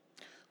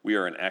We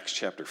are in Acts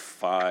chapter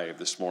 5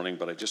 this morning,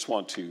 but I just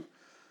want to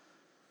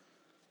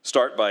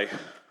start by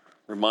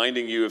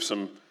reminding you of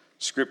some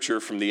scripture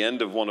from the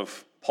end of one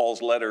of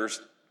Paul's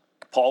letters.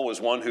 Paul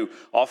was one who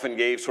often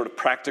gave sort of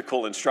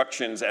practical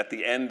instructions at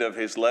the end of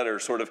his letter,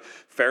 sort of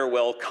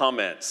farewell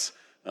comments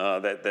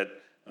that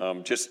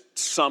just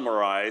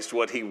summarized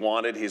what he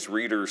wanted his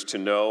readers to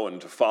know and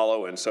to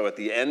follow. And so at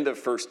the end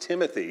of 1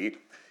 Timothy,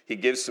 he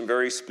gives some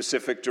very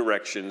specific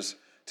directions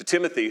to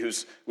Timothy,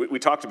 we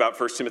talked about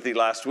 1 Timothy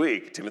last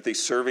week.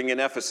 Timothy's serving in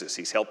Ephesus.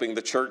 He's helping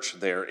the church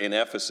there in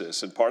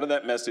Ephesus. And part of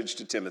that message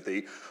to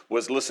Timothy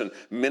was, listen,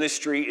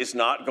 ministry is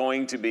not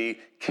going to be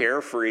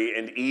carefree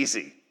and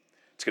easy.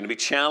 It's going to be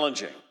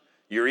challenging.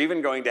 You're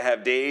even going to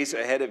have days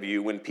ahead of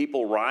you when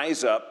people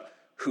rise up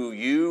who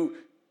you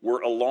were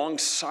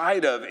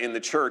alongside of in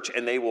the church,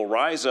 and they will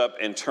rise up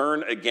and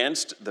turn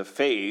against the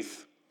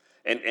faith,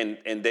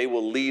 and they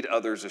will lead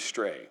others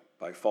astray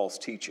by false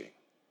teaching.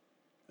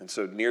 And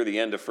so near the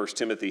end of 1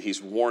 Timothy,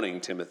 he's warning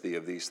Timothy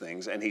of these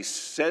things. And he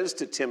says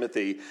to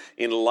Timothy,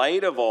 in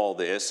light of all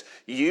this,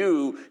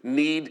 you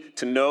need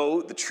to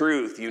know the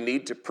truth. You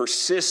need to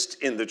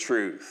persist in the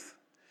truth.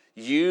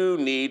 You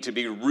need to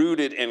be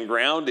rooted and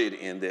grounded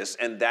in this.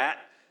 And that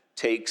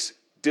takes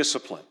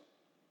discipline.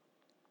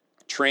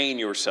 Train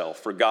yourself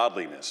for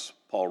godliness,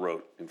 Paul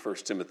wrote in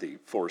 1 Timothy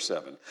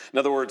 4:7. In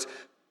other words,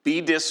 be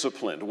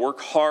disciplined, work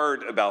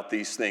hard about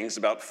these things,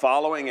 about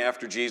following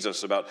after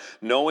Jesus, about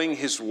knowing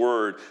his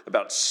word,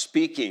 about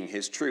speaking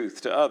his truth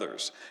to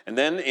others. And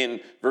then in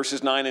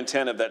verses 9 and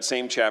 10 of that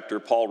same chapter,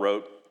 Paul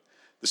wrote,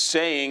 the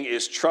saying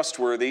is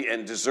trustworthy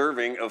and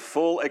deserving of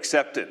full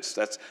acceptance.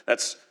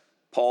 That's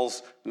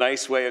Paul's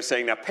nice way of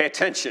saying, now pay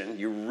attention.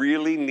 You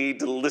really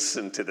need to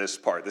listen to this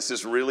part. This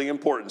is really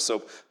important.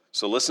 So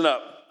listen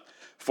up.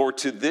 For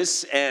to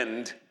this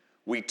end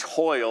we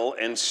toil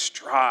and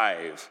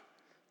strive,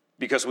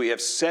 because we have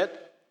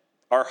set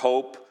our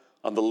hope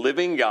on the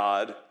living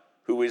God,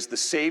 who is the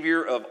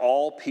Savior of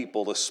all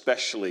people,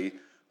 especially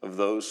of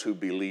those who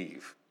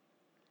believe.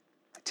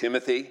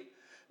 Timothy,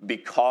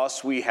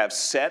 because we have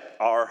set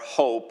our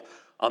hope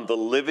on the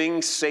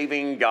living,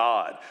 saving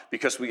God,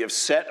 because we have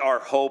set our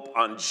hope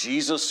on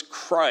Jesus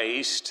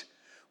Christ,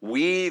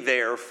 we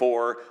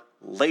therefore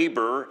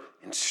labor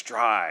and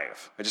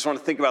strive. I just want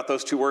to think about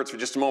those two words for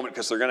just a moment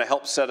because they're going to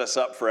help set us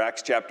up for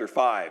Acts chapter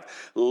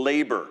 5.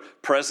 Labor,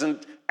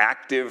 present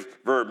active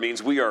verb,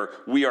 means we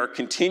are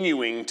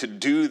continuing to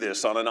do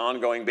this on an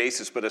ongoing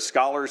basis. But as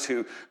scholars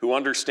who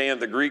understand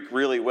the Greek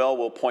really well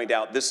will point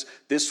out,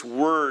 this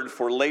word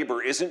for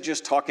labor isn't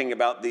just talking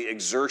about the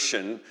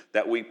exertion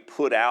that we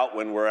put out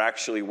when we're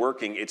actually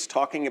working. It's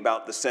talking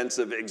about the sense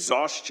of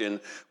exhaustion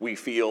we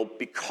feel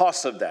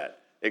because of that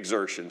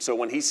exertion. So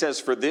when he says,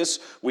 for this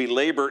we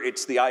labor,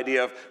 it's the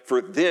idea of,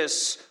 for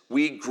this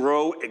we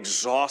grow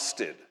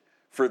exhausted.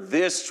 For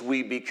this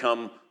we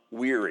become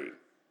weary.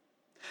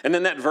 And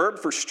then that verb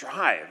for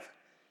strive,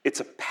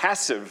 it's a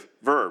passive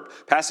verb.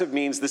 Passive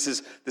means this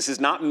is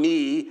not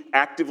me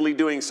actively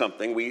doing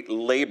something.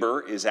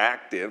 Labor is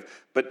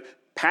active, but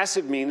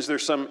passive means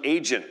there's some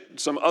agent,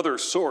 some other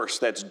source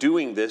that's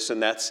doing this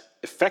and that's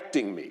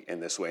affecting me in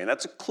this way. And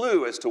that's a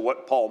clue as to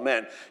what Paul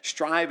meant.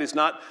 Strive is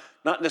not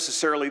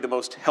necessarily the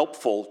most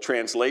helpful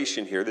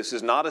translation here. This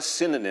is not a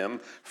synonym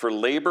for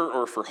labor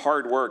or for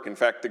hard work. In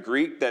fact, the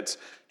Greek that's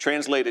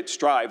translated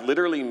strive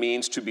literally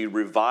means to be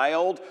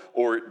reviled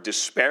or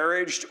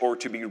disparaged or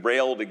to be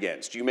railed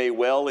against. You may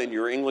well, in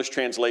your English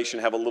translation,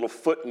 have a little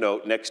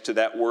footnote next to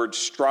that word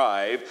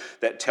strive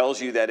that tells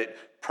you that it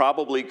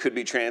probably could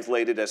be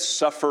translated as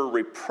suffer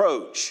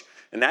reproach.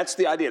 And that's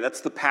the idea.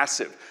 That's the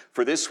passive.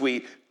 For this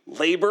we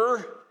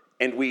labor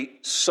and we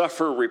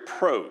suffer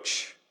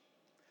reproach,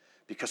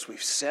 because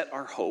we've set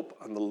our hope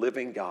on the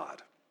living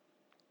God,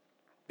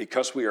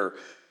 because we are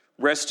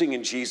resting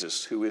in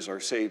Jesus, who is our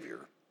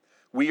Savior.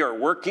 We are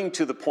working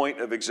to the point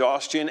of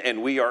exhaustion,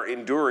 and we are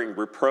enduring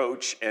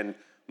reproach and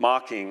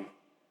mocking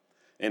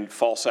and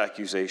false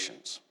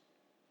accusations.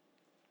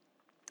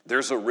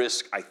 There's a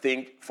risk, I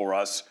think, for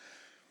us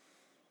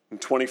in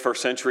 21st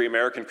century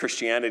American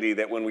Christianity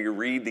that when we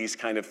read these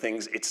kind of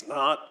things, it's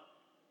not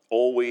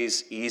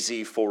always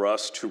easy for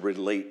us to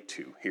relate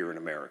to here in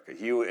America.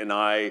 You and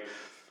I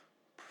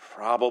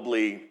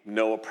probably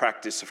know a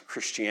practice of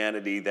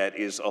Christianity that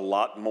is a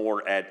lot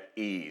more at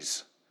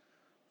ease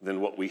than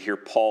what we hear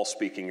Paul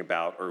speaking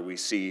about or we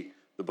see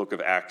the book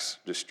of Acts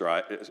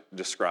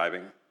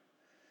describing.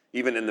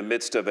 Even in the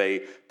midst of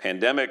a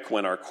pandemic,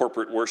 when our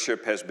corporate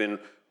worship has been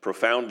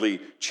profoundly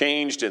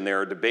changed and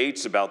there are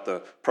debates about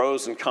the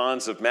pros and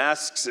cons of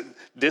masks and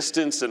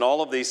distance and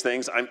all of these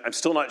things, I'm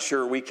still not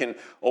sure we can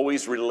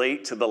always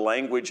relate to the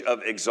language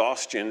of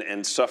exhaustion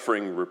and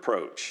suffering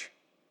reproach.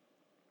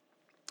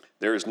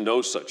 There is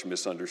no such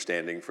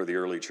misunderstanding for the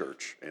early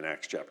church in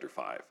Acts chapter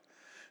 5.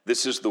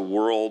 This is the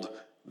world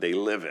they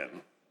live in.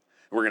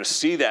 We're going to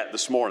see that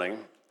this morning.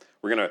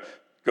 We're going to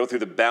go through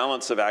the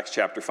balance of Acts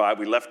chapter 5.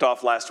 We left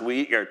off last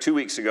week, or 2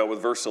 weeks ago,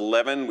 with verse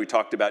 11. We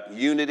talked about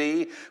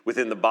unity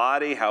within the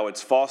body, how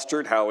it's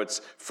fostered, how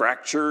it's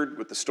fractured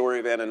with the story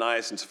of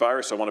Ananias and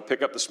Sapphira. So I want to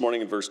pick up this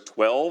morning in verse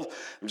 12.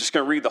 I'm just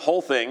going to read the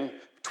whole thing,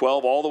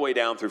 12 all the way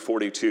down through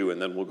 42, and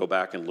then we'll go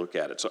back and look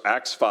at it. So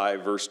Acts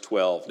 5, verse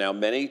 12. Now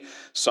many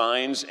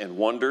signs and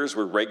wonders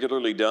were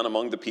regularly done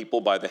among the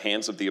people by the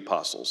hands of the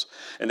apostles,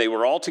 and they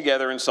were all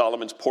together in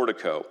Solomon's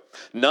portico.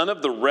 None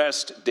of the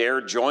rest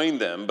dared join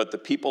them, but the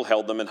people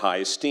held them in high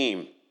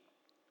esteem.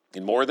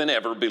 And more than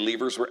ever,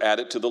 believers were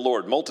added to the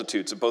Lord,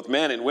 multitudes of both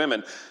men and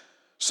women,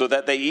 so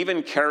that they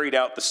even carried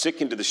out the sick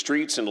into the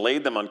streets and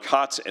laid them on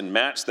cots and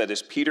mats, that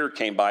as Peter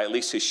came by, at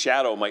least his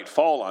shadow might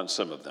fall on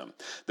some of them.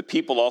 The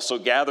people also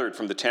gathered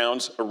from the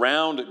towns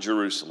around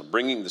Jerusalem,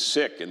 bringing the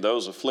sick and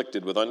those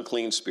afflicted with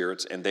unclean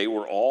spirits, and they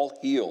were all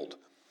healed.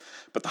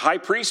 But the high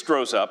priest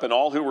rose up, and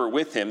all who were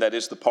with him, that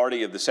is the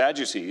party of the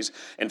Sadducees,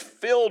 and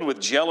filled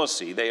with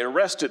jealousy, they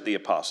arrested the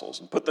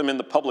apostles and put them in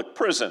the public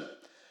prison.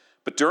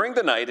 But during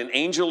the night, an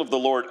angel of the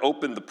Lord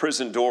opened the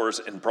prison doors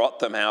and brought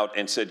them out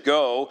and said,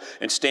 "Go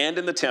and stand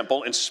in the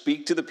temple and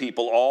speak to the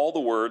people all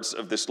the words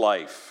of this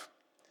life."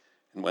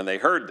 And when they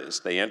heard this,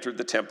 they entered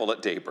the temple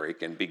at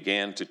daybreak and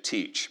began to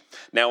teach.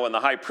 Now when the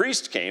high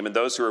priest came and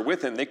those who were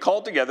with him, they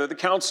called together the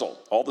council,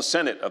 all the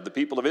senate of the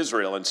people of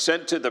Israel, and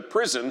sent to the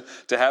prison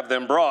to have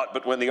them brought.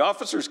 But when the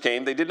officers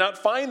came, they did not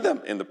find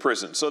them in the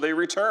prison. So they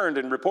returned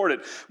and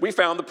reported, "We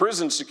found the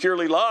prison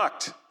securely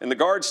locked and the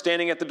guards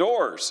standing at the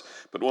doors.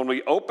 But when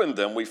we opened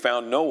them, we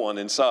found no one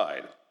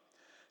inside."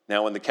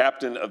 Now when the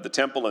captain of the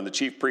temple and the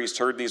chief priest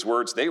heard these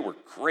words, they were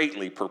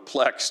greatly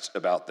perplexed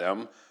about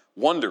them,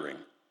 wondering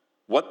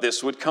what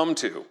this would come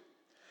to.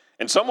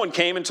 And someone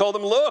came and told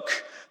them,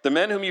 "Look, the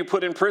men whom you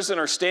put in prison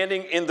are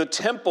standing in the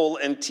temple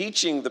and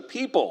teaching the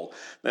people."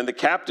 Then the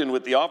captain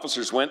with the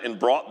officers went and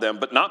brought them,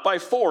 but not by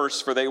force,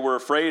 for they were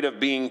afraid of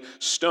being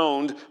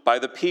stoned by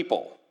the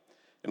people.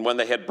 And when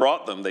they had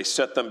brought them, they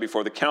set them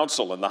before the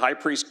council. And the high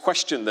priest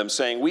questioned them,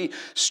 saying, "We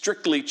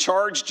strictly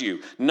charged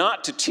you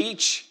not to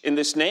teach in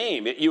this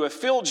name. You have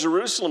filled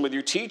Jerusalem with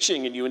your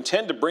teaching, and you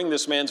intend to bring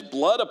this man's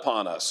blood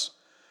upon us."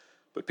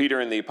 But Peter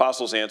and the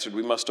apostles answered,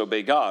 "We must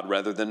obey God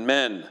rather than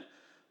men.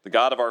 The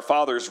God of our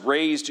fathers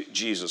raised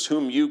Jesus,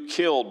 whom you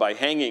killed by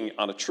hanging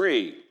on a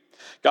tree.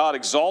 God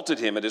exalted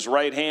him at his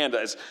right hand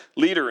as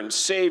leader and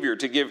savior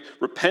to give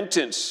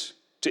repentance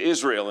to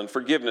Israel and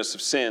forgiveness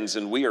of sins,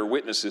 and we are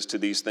witnesses to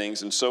these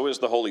things, and so is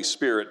the Holy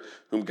Spirit,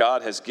 whom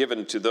God has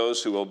given to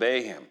those who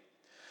obey him."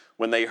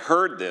 When they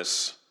heard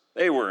this,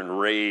 they were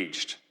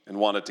enraged and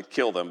wanted to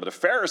kill them. But a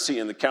Pharisee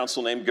in the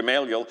council named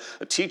Gamaliel,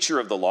 a teacher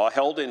of the law,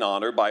 held in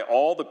honor by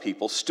all the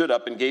people, stood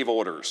up and gave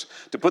orders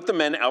to put the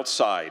men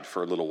outside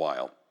for a little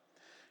while.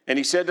 And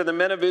he said to the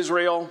men of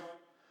Israel,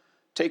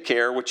 "Take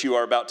care what you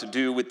are about to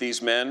do with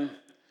these men.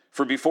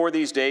 For before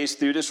these days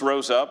Theudas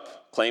rose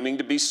up, claiming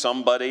to be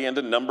somebody, and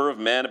a number of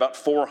men, about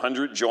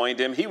 400, joined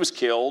him. He was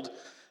killed,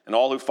 and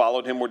all who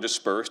followed him were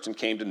dispersed and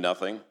came to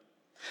nothing.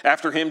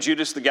 After him,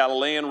 Judas the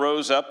Galilean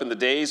rose up in the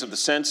days of the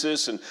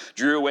census and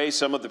drew away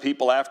some of the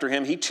people after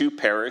him. He too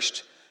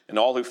perished, and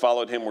all who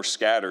followed him were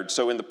scattered.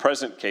 So in the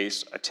present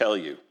case, I tell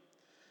you,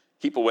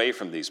 keep away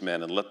from these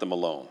men and let them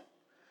alone.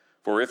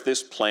 For if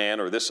this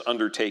plan or this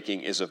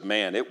undertaking is of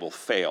man, it will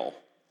fail.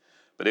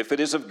 But if it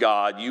is of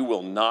God, you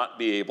will not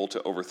be able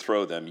to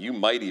overthrow them. You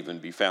might even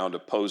be found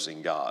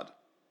opposing God."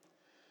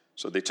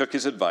 So they took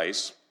his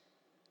advice,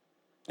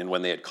 and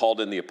when they had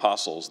called in the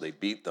apostles, they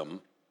beat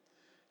them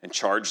and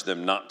charged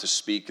them not to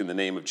speak in the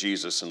name of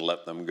Jesus, and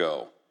let them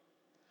go.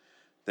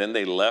 Then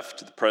they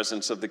left the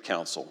presence of the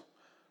council,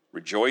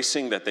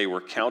 rejoicing that they were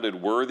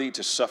counted worthy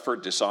to suffer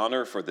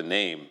dishonor for the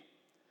name.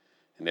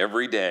 And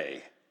every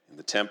day in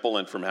the temple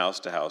and from house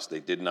to house,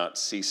 they did not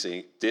cease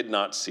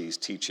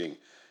teaching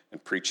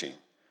and preaching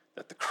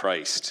that the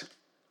Christ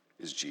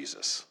is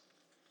Jesus.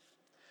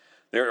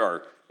 There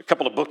are a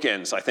couple of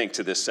bookends, I think,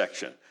 to this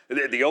section.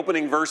 The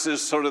opening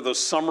verses, sort of those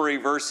summary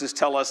verses,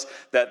 tell us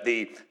that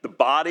the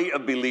body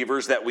of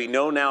believers that we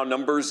know now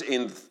numbers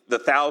in the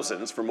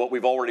thousands from what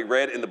we've already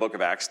read in the book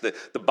of Acts. The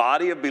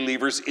body of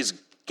believers is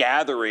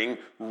gathering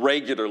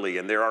regularly,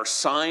 and there are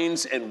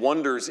signs and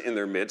wonders in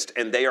their midst,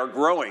 and they are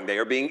growing. They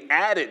are being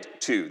added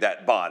to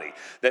that body,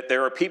 that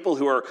there are people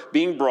who are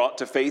being brought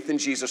to faith in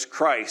Jesus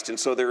Christ. And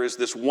so there is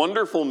this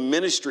wonderful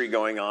ministry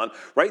going on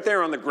right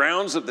there on the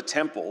grounds of the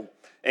temple,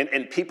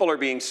 and people are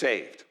being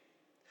saved.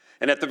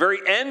 And at the very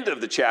end of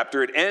the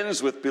chapter, it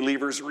ends with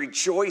believers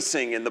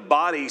rejoicing and the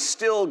body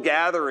still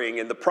gathering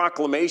and the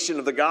proclamation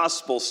of the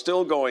gospel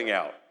still going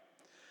out.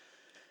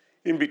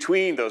 In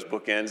between those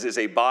bookends is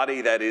a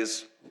body that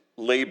is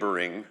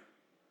laboring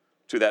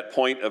to that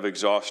point of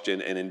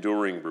exhaustion and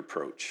enduring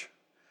reproach.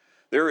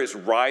 There is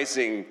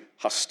rising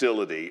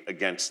hostility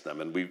against them,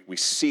 and we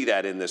see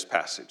that in this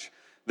passage.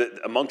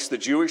 Amongst the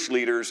Jewish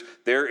leaders,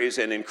 there is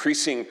an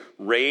increasing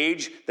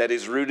rage that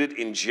is rooted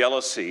in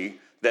jealousy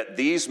that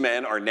these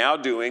men are now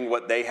doing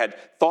what they had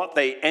thought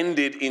they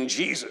ended in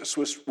Jesus,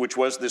 which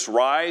was this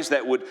rise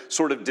that would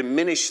sort of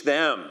diminish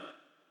them,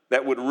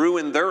 that would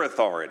ruin their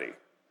authority.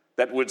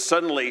 that would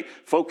suddenly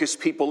focus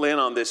people in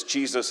on this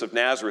Jesus of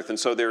Nazareth. And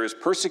so there is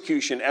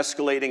persecution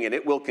escalating, and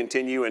it will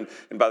continue. And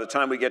by the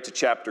time we get to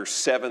chapter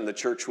 7, the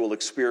church will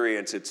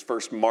experience its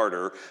first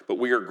martyr, but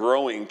we are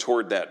growing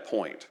toward that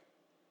point.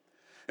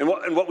 And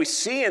what we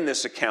see in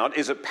this account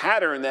is a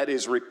pattern that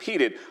is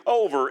repeated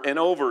over and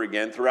over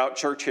again throughout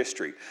church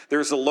history.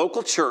 There's a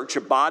local church,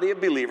 a body of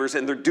believers,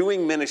 and they're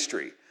doing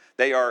ministry.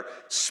 They are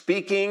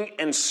speaking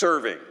and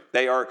serving.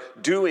 They are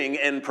doing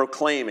and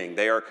proclaiming.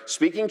 They are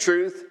speaking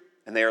truth,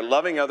 and they are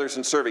loving others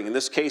and serving. In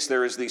this case,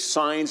 there is these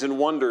signs and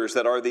wonders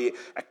that are the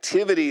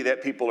activity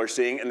that people are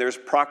seeing, and there's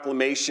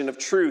proclamation of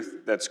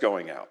truth that's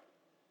going out.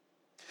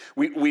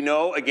 We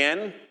know,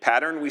 again,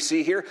 pattern we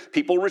see here,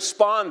 people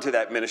respond to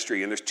that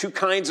ministry. And there's two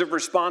kinds of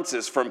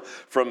responses,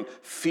 from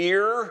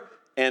fear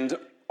and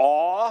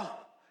awe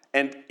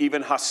and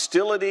even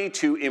hostility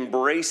to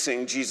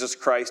embracing Jesus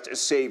Christ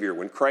as Savior.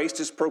 When Christ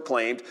is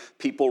proclaimed,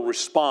 people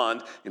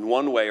respond in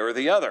one way or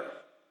the other.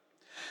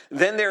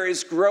 Then there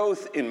is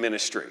growth in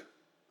ministry.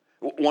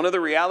 One of the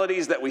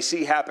realities that we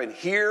see happen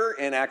here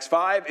in Acts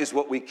 5 is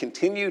what we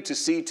continue to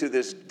see to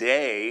this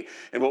day,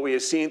 and what we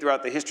have seen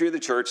throughout the history of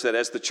the church, that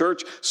as the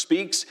church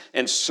speaks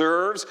and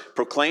serves,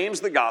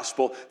 proclaims the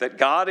gospel, that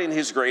God in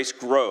his grace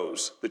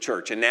grows the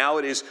church. And now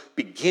it is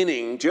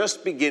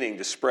just beginning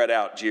to spread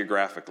out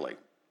geographically.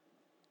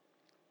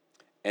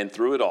 And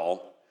through it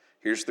all,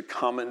 here's the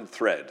common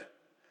thread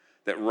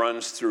that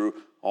runs through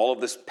all of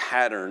this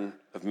pattern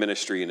of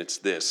ministry, and it's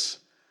this.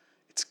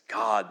 It's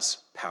God's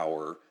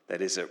power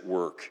that is at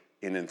work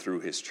in and through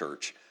his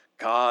church.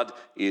 God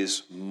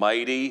is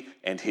mighty,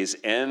 and his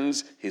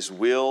ends, his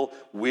will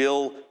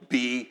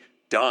be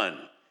done.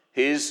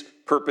 His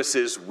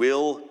purposes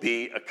will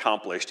be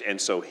accomplished, and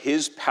so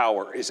his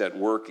power is at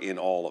work in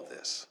all of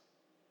this.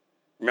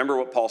 Remember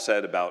what Paul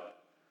said about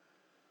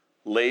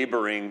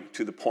laboring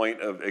to the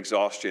point of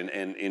exhaustion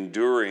and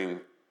enduring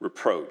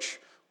reproach.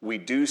 We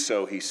do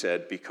so, he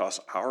said, because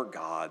our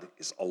God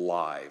is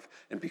alive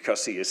and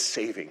because he is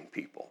saving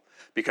people.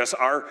 Because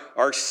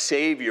our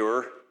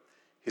Savior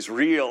is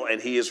real, and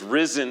he is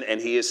risen,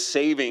 and he is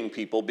saving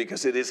people,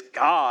 because it is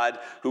God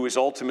who is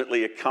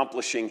ultimately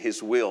accomplishing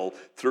his will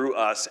through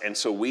us. And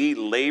so we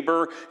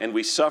labor and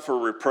we suffer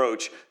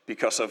reproach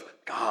because of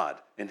God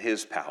and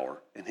his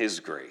power and his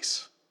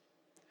grace.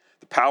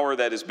 The power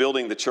that is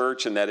building the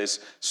church and that is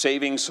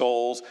saving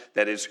souls,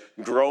 that is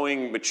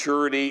growing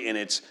maturity in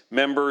its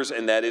members,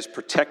 and that is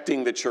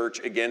protecting the church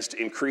against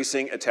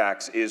increasing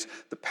attacks is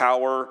the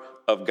power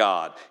of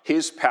God.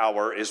 His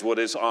power is what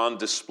is on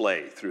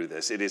display through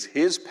this. It is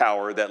his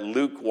power that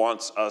Luke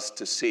wants us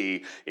to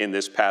see in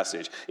this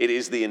passage. It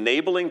is the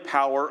enabling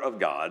power of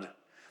God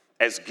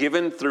as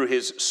given through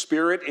his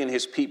Spirit in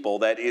his people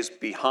that is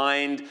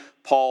behind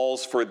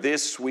Paul's, for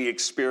this we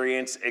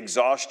experience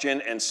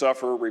exhaustion and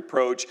suffer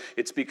reproach.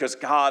 It's because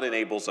God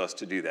enables us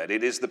to do that.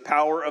 It is the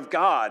power of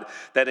God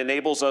that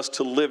enables us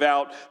to live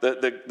out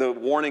the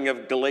warning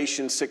of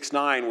Galatians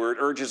 6:9, where it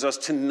urges us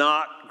to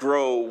not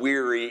grow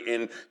weary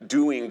in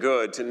doing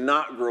good, to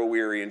not grow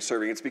weary in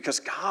serving. It's because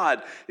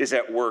God is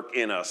at work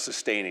in us,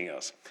 sustaining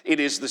us. It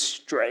is the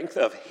strength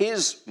of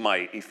his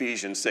might,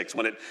 Ephesians 6,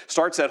 when it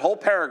starts that whole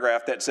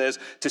paragraph that says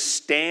to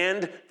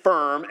stand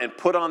firm and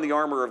put on the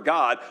armor of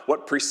God.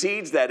 What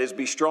precedes that is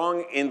be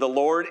strong in the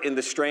Lord in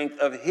the strength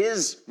of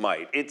his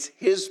might. It's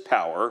his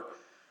power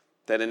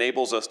that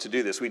enables us to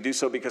do this. We do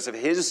so because of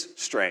his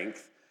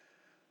strength,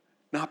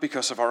 not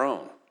because of our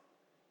own.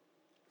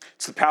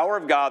 It's the power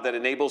of God that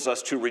enables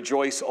us to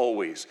rejoice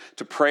always,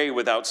 to pray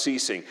without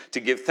ceasing, to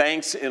give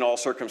thanks in all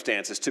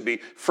circumstances, to be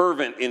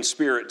fervent in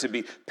spirit, to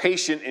be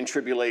patient in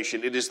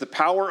tribulation. It is the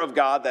power of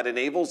God that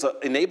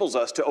enables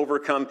us to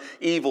overcome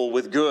evil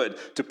with good,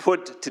 to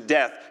put to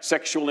death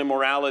sexual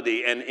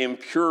immorality and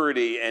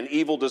impurity and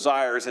evil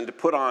desires, and to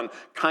put on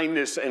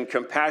kindness and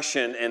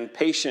compassion and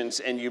patience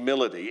and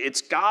humility.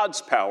 It's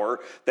God's power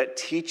that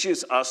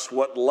teaches us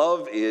what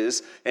love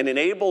is and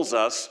enables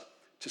us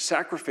to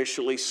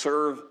sacrificially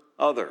serve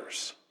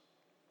others.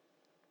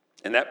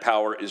 And that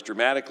power is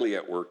dramatically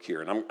at work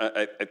here. And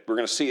we're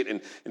going to see it in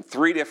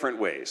three different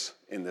ways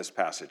in this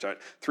passage.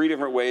 Three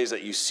different ways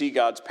that you see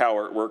God's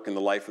power at work in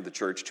the life of the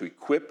church to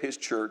equip his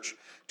church,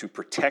 to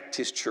protect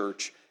his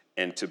church,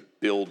 and to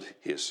build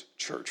his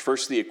church.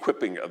 First, the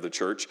equipping of the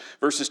church.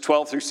 Verses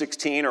 12 through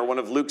 16 are one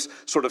of Luke's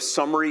sort of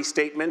summary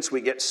statements.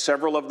 We get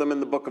several of them in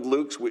the book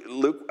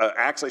of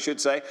Acts, I should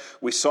say.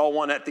 We saw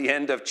one at the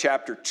end of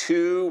chapter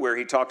 2 where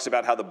he talks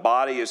about how the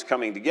body is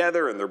coming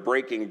together and they're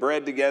breaking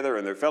bread together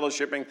and they're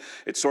fellowshipping.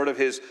 It's sort of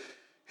his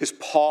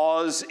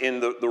pause in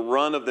the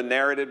run of the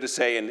narrative to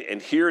say,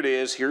 and here it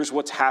is, here's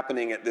what's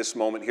happening at this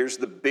moment, here's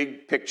the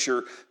big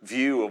picture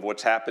view of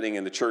what's happening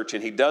in the church.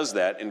 And he does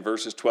that in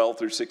verses 12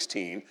 through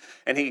 16.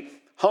 And he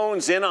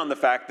hones in on the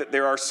fact that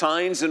there are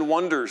signs and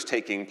wonders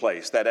taking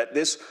place, that at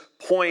this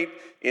point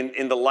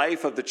in the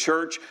life of the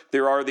church,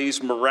 there are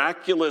these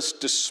miraculous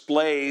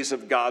displays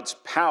of God's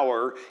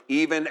power,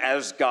 even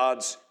as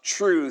God's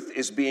truth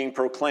is being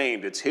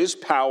proclaimed. It's his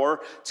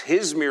power, it's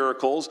his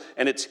miracles,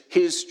 and it's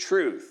his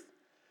truth.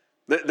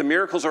 The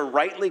miracles are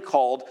rightly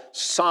called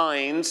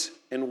signs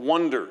and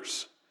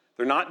wonders.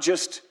 They're not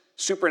just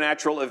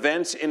supernatural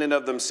events in and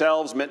of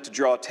themselves meant to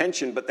draw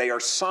attention, but they are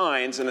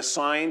signs, and a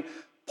sign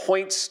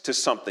points to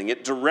something.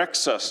 It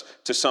directs us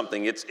to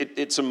something.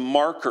 It's a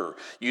marker.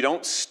 You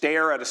don't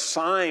stare at a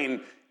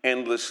sign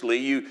endlessly.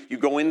 You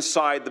go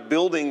inside the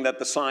building that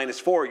the sign is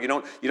for. You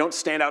don't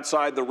stand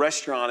outside the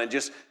restaurant and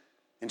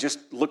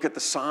just look at the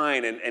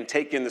sign and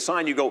take in the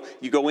sign. You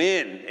go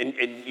in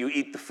and you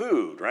eat the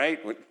food, right?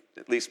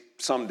 At least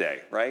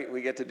someday, right?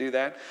 We get to do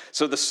that.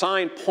 So the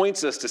sign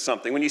points us to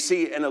something. When you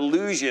see an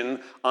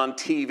illusion on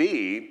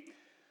TV,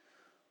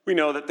 we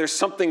know that there's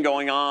something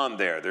going on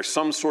there. There's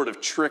some sort of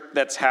trick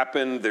that's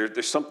happened.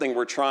 There's something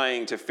we're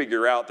trying to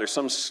figure out. There's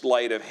some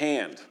sleight of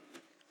hand.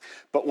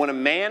 But when a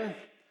man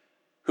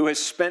who has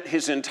spent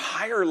his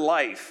entire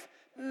life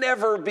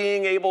never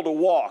being able to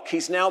walk,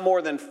 he's now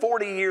more than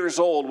 40 years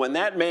old, when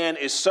that man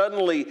is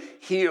suddenly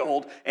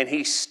healed and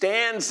he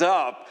stands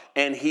up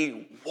and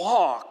he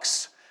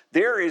walks,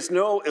 there is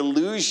no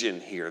illusion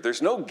here.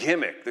 There's no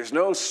gimmick. There's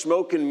no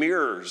smoke and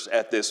mirrors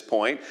at this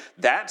point.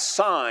 That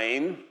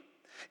sign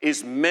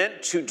is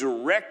meant to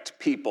direct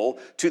people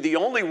to the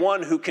only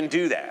one who can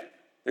do that.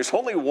 There's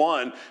only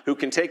one who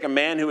can take a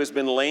man who has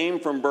been lame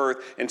from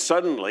birth and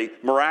suddenly,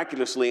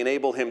 miraculously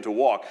enable him to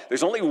walk.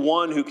 There's only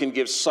one who can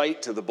give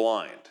sight to the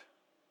blind.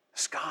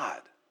 It's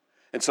God.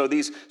 And so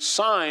these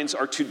signs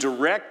are to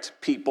direct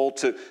people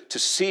to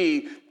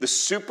see the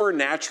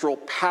supernatural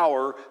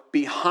power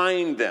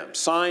behind them.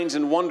 Signs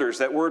and wonders.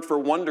 That word for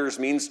wonders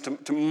means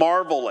to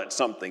marvel at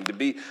something, to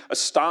be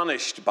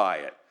astonished by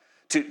it.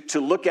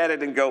 To look at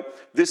it and go,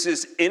 this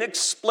is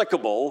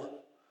inexplicable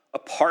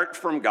apart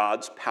from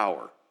God's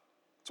power.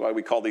 That's why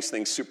we call these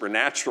things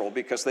supernatural,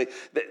 because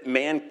that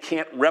man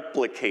can't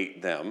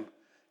replicate them.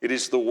 It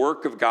is the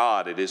work of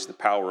God. It is the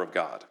power of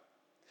God.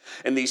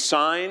 And these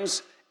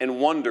signs and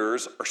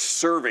wonders are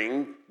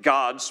serving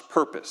God's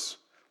purpose.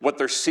 What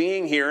they're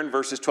seeing here in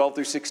verses 12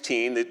 through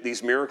 16,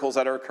 these miracles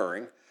that are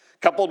occurring,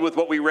 coupled with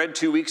what we read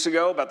 2 weeks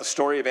ago about the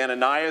story of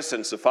Ananias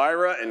and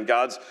Sapphira and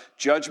God's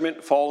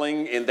judgment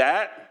falling in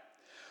that,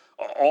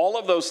 all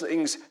of those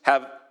things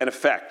have an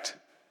effect.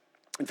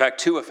 In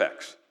fact, two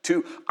effects,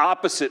 two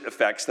opposite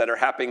effects that are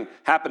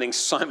happening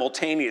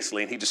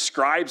simultaneously, and he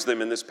describes them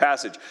in this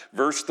passage.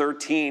 Verse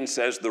 13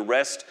 says, the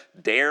rest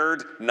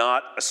dared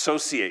not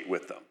associate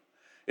with them.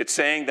 It's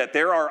saying that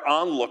there are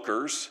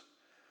onlookers,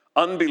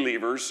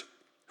 unbelievers,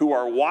 who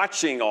are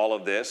watching all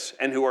of this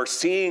and who are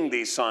seeing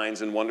these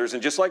signs and wonders.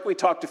 And just like we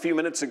talked a few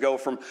minutes ago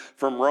from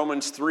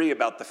Romans 3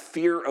 about the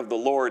fear of the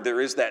Lord, there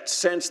is that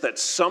sense that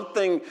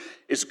something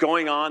is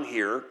going on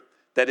here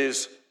that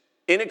is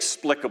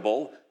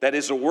inexplicable, that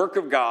is a work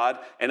of God,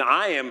 and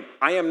I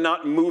am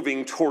not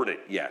moving toward it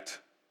yet.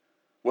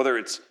 Whether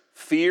it's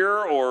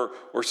fear or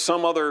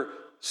some other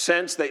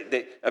sense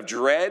of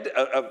dread,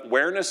 of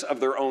awareness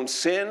of their own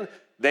sin,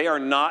 they are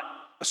not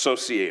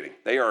associating.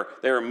 They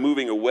are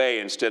moving away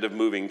instead of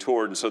moving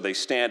toward, and so they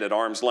stand at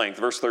arm's length.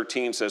 Verse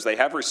 13 says they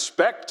have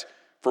respect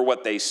for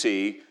what they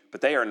see,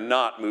 but they are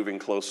not moving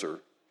closer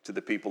to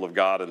the people of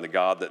God and the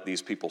God that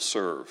these people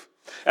serve.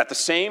 At the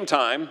same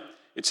time,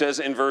 it says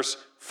in verse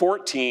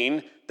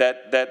 14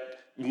 that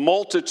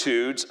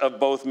multitudes of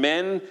both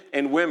men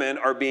and women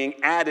are being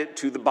added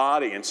to the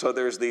body. And so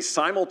there's these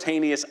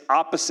simultaneous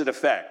opposite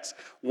effects.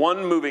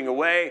 One moving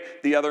away,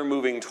 the other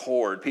moving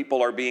toward.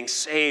 People are being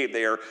saved.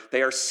 They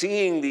are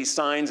seeing these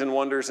signs and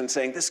wonders and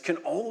saying, this can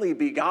only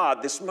be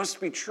God. This must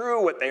be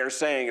true what they are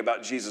saying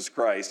about Jesus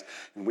Christ.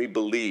 And we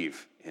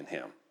believe in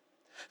him.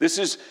 This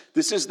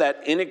is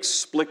that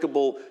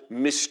inexplicable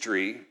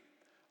mystery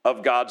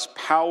of God's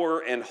power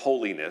and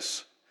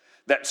holiness,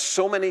 that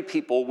so many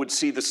people would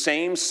see the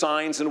same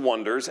signs and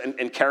wonders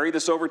and carry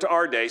this over to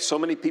our day. So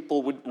many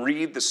people would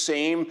read the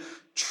same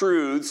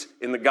truths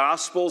in the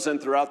Gospels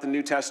and throughout the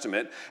New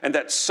Testament, and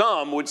that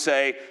some would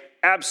say,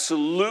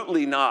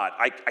 absolutely not.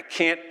 I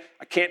can't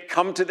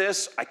come to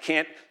this. I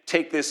can't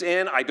take this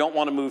in. I don't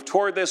want to move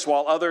toward this,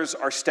 while others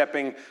are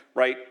stepping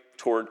right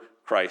toward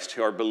Christ,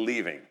 who are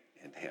believing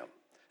in him.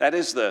 That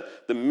is the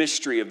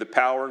mystery of the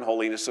power and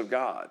holiness of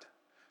God.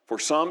 For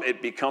some,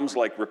 it becomes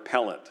like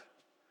repellent.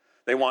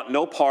 They want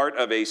no part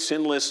of a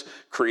sinless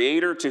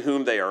creator to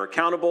whom they are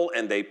accountable,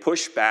 and they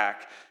push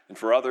back. And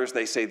for others,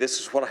 they say,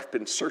 this is what I've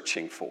been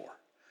searching for.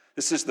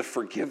 This is the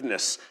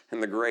forgiveness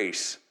and the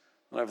grace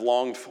that I've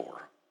longed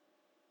for.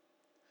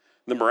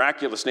 The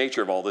miraculous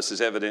nature of all this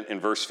is evident in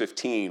verse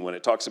 15 when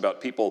it talks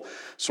about people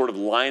sort of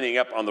lining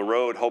up on the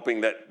road,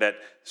 hoping that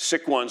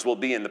sick ones will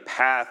be in the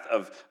path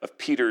of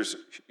Peter's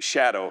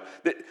shadow.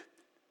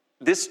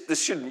 This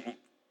should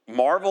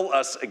marvel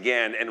us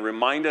again and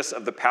remind us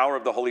of the power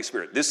of the Holy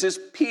Spirit. This is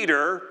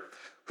Peter,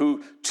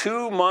 who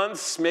 2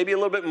 months, maybe a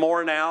little bit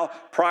more now,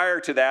 prior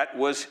to that,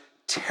 was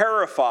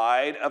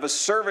terrified of a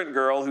servant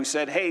girl who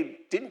said, hey,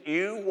 didn't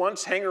you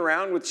once hang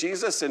around with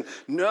Jesus? And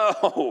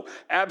no,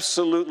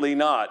 absolutely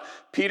not.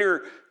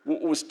 Peter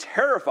was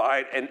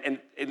terrified, and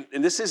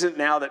this isn't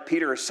now that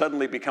Peter has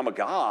suddenly become a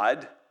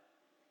god,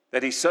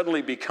 that he's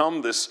suddenly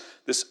become this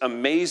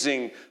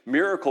amazing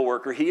miracle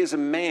worker. He is a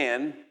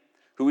man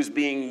who is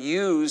being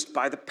used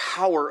by the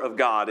power of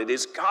God. It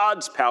is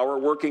God's power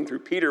working through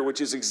Peter,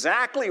 which is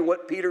exactly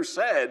what Peter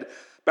said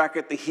back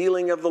at the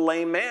healing of the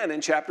lame man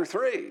in chapter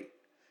 3.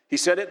 He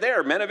said it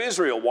there, "Men of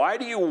Israel, why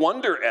do you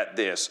wonder at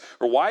this?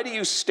 Or why do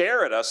you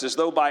stare at us as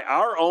though by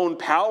our own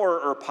power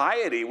or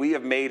piety we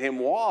have made him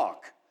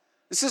walk?"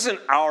 This isn't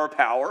our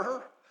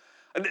power.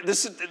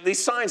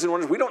 These signs and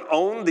wonders, we don't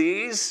own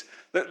these.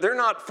 They're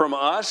not from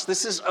us.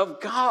 This is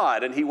of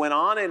God. And he went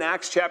on in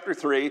Acts chapter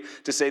 3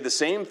 to say the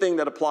same thing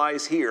that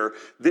applies here.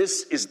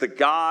 This is the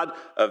God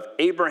of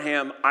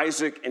Abraham,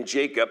 Isaac, and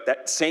Jacob.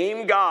 That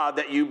same God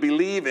that you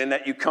believe in,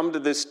 that you come to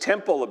this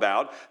temple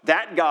about,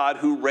 that God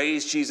who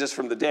raised Jesus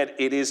from the dead,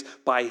 it is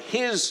by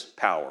his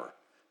power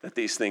that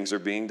these things are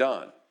being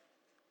done.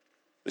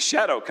 The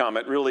shadow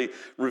comment really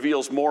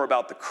reveals more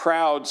about the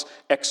crowd's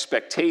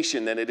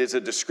expectation than it is a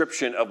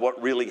description of what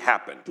really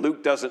happened.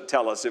 Luke doesn't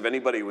tell us if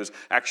anybody was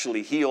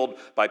actually healed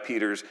by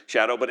Peter's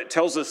shadow, but it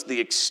tells us the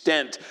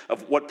extent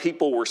of what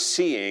people were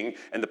seeing,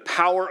 and the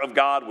power of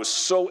God was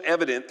so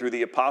evident through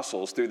the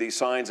apostles, through these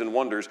signs and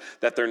wonders,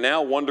 that they're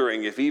now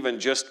wondering if even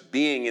just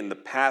being in the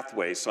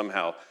pathway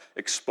somehow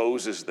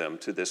exposes them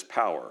to this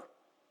power.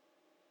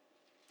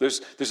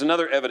 There's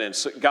another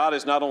evidence. God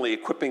is not only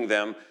equipping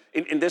them,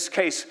 in this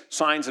case,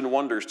 signs and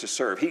wonders to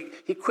serve. He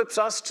equips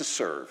us to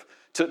serve,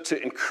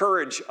 to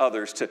encourage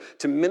others,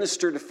 to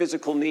minister to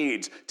physical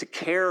needs, to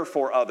care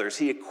for others.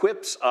 He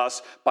equips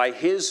us by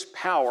his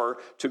power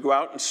to go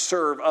out and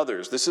serve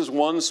others. This is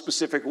one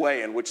specific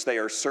way in which they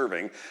are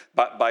serving,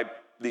 by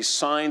these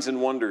signs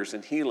and wonders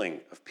and healing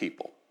of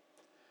people.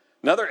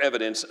 Another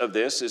evidence of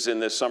this is in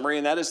this summary,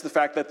 and that is the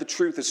fact that the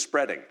truth is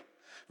spreading.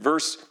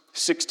 Verse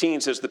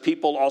 16 says, "The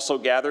people also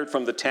gathered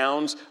from the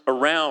towns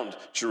around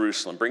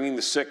Jerusalem, bringing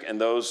the sick and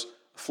those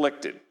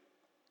afflicted."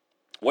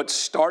 What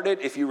started,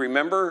 if you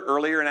remember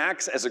earlier in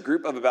Acts, as a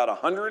group of about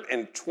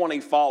 120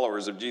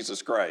 followers of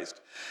Jesus Christ,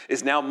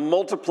 is now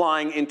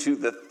multiplying into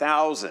the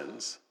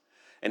thousands.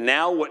 And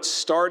now what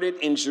started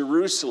in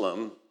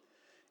Jerusalem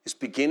is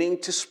beginning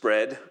to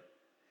spread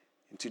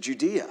into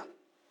Judea.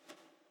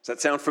 Does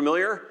that sound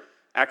familiar?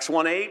 Acts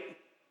 1:8,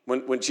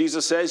 when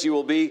Jesus says, you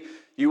will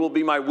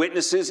be my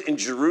witnesses in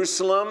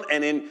Jerusalem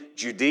and in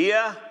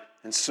Judea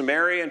and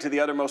Samaria and to the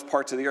uttermost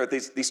parts of the earth.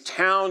 These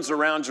towns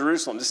around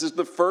Jerusalem. This is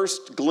the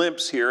first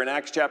glimpse here in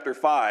Acts chapter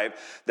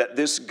 5 that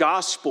this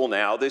gospel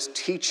now, this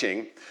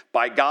teaching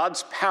by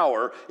God's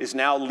power, is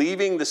now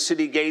leaving the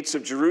city gates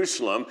of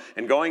Jerusalem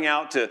and going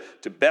out to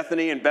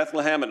Bethany and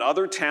Bethlehem and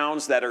other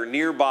towns that are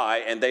nearby,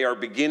 and they are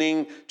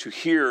beginning to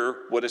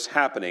hear what is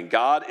happening.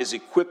 God is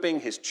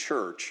equipping his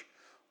church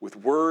with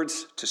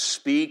words to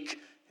speak,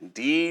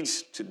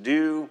 deeds to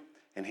do,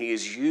 and he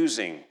is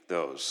using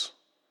those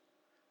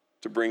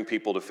to bring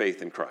people to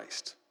faith in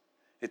Christ.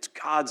 It's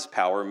God's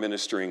power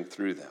ministering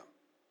through them.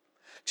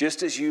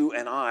 Just as you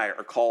and I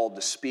are called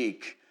to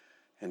speak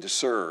and to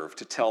serve,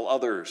 to tell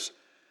others,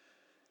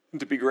 and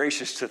to be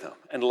gracious to them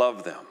and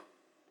love them.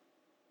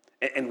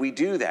 And we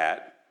do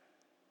that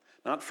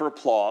not for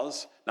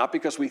applause, not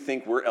because we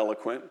think we're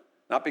eloquent,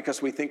 not because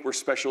we think we're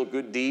special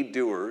good deed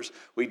doers.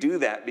 We do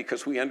that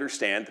because we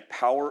understand the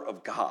power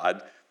of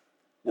God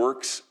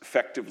works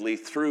effectively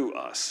through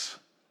us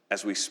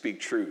as we speak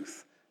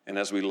truth and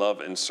as we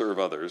love and serve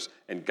others.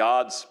 And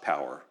God's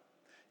power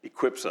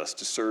equips us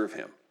to serve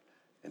him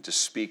and to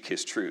speak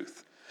his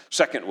truth.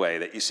 Second way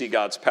that you see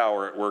God's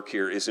power at work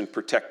here is in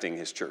protecting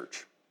his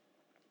church.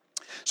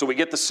 So we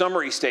get the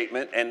summary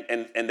statement,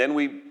 and then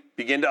we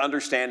begin to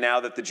understand now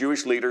that the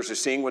Jewish leaders are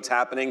seeing what's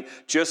happening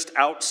just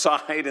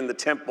outside in the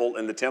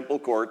temple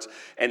courts,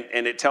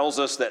 and it tells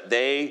us that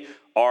they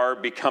are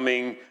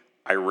becoming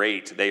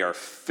irate. They are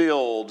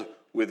filled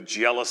with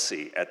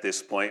jealousy at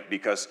this point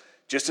because,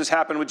 just as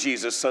happened with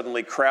Jesus,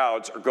 suddenly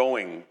crowds are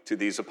going to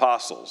these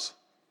apostles.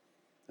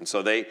 And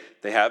so they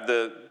have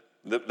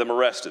them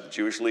arrested. The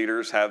Jewish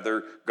leaders have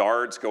their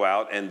guards go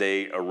out and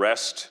they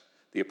arrest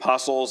the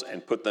apostles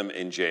and put them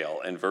in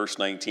jail. And verse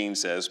 19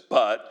 says,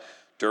 "But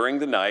during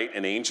the night,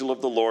 an angel of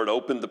the Lord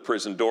opened the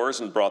prison doors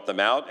and brought them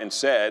out and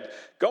said,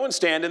 'Go and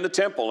stand in the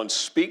temple and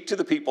speak to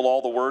the people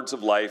all the words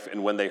of life.'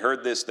 And when they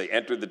heard this, they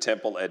entered the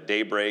temple at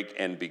daybreak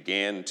and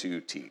began to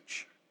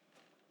teach."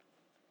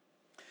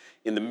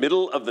 In the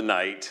middle of the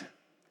night,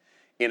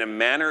 in a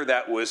manner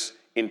that was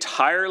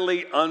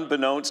entirely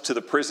unbeknownst to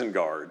the prison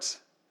guards,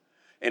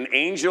 an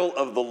angel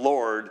of the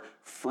Lord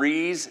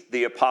frees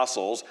the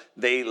apostles.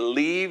 They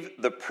leave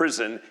the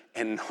prison,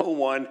 and no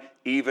one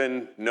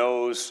even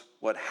knows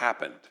what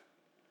happened.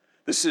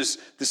 This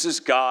is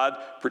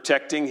God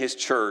protecting his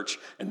church,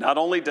 and not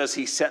only does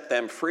he set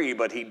them free,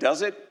 but he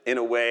does it in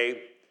a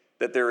way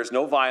that there is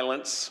no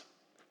violence,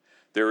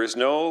 there is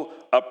no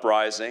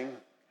uprising.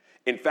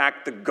 In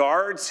fact, the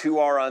guards who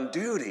are on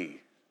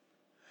duty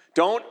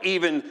don't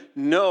even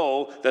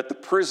know that the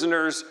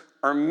prisoners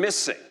are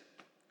missing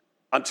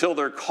until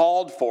they're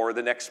called for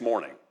the next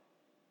morning.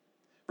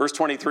 Verse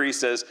 23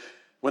 says,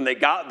 when they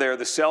got there,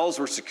 the cells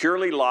were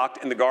securely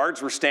locked and the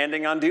guards were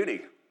standing on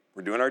duty.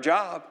 We're doing our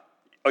job.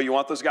 Oh, you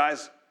want those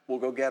guys? We'll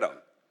go get them.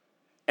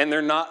 And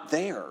they're not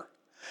there.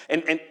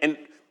 And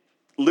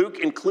Luke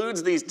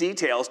includes these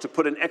details to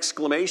put an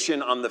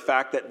exclamation on the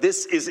fact that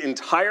this is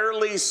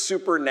entirely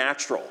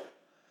supernatural.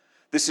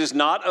 This is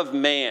not of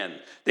man.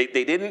 They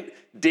didn't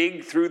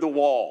dig through the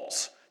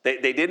walls.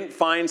 They didn't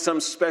find some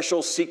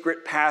special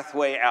secret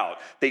pathway out.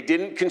 They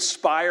didn't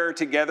conspire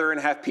together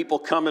and have people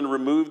come and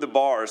remove the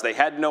bars. They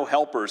had no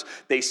helpers.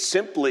 They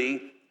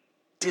simply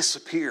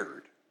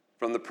disappeared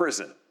from the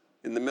prison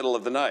in the middle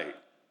of the night.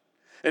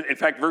 And in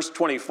fact, verse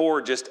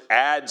 24 just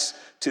adds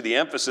to the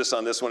emphasis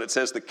on this one. It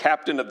says, the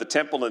captain of the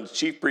temple and the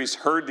chief priests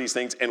heard these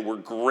things and were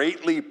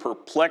greatly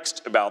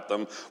perplexed about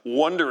them,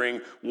 wondering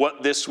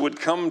what this would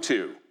come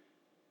to.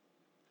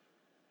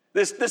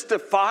 This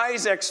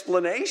defies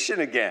explanation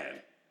again.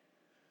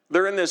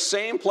 They're in this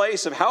same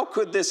place of how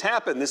could this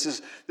happen? This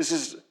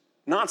is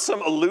not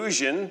some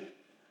illusion.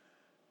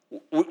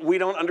 We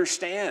don't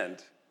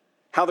understand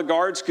how the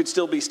guards could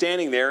still be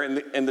standing there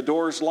and the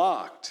doors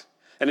locked.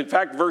 And in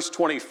fact, verse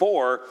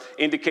 24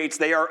 indicates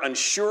they are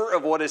unsure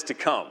of what is to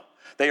come.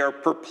 They are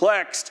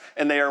perplexed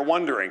and they are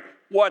wondering,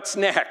 what's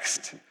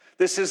next?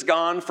 This has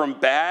gone from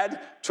bad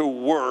to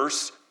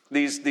worse.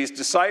 These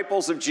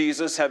disciples of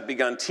Jesus have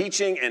begun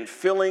teaching and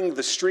filling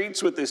the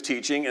streets with this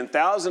teaching, and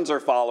thousands are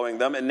following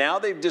them, and now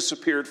they've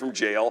disappeared from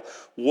jail.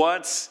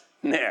 What's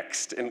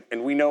next? And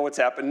we know what's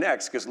happened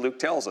next because Luke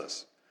tells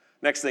us.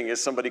 Next thing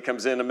is somebody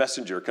comes in, a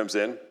messenger comes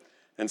in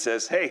and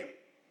says, hey,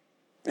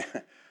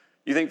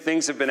 you think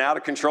things have been out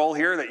of control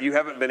here, that you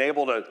haven't been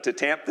able to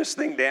tamp this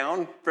thing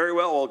down very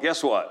well? Well,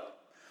 guess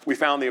what? We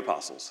found the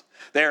apostles.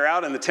 They are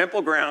out in the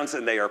temple grounds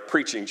and they are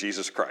preaching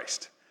Jesus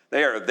Christ.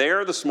 They are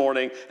there this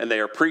morning and they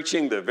are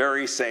preaching the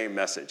very same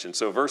message. And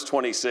so verse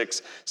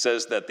 26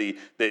 says that the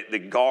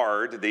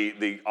guard,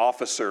 the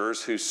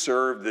officers who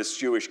serve this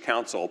Jewish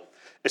council,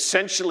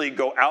 essentially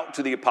go out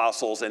to the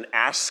apostles and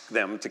ask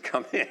them to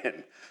come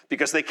in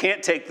because they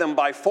can't take them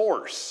by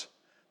force.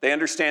 They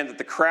understand that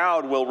the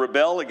crowd will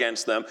rebel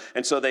against them.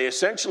 And so they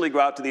essentially go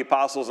out to the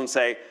apostles and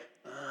say,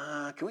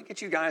 can we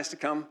get you guys to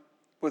come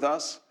with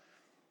us?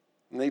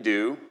 And they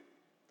do.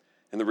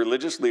 And the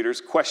religious leaders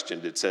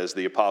questioned, it says,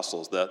 the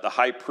apostles. The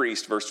high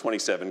priest, verse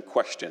 27,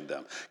 questioned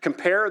them.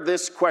 Compare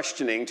this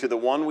questioning to the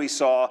one we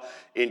saw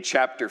in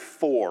chapter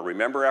 4.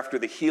 Remember, after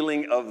the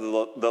healing of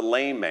the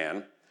lame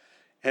man,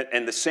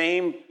 and the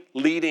same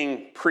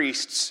leading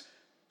priests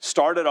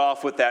started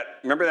off with that,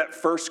 remember that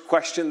first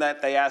question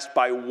that they asked,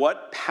 by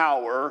what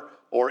power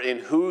or in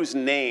whose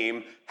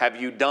name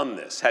have you done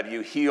this? Have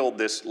you healed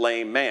this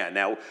lame man?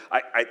 Now,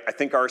 I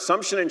think our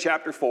assumption in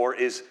chapter 4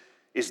 is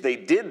they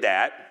did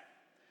that,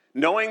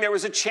 knowing there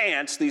was a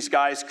chance these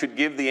guys could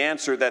give the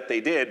answer that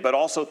they did, but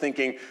also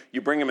thinking you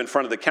bring them in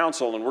front of the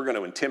council and we're going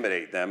to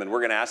intimidate them and we're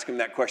going to ask them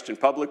that question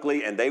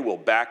publicly and they will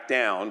back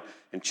down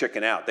and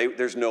chicken out.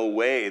 There's no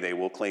way they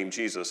will claim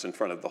Jesus in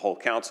front of the whole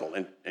council.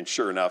 And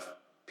sure enough,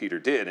 Peter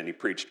did, and he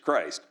preached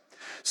Christ.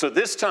 So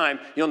this time,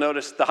 you'll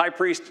notice the high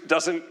priest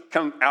doesn't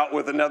come out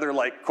with another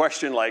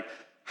question like,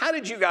 how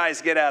did you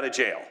guys get out of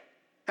jail?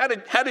 How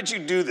did you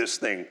do this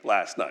thing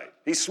last night?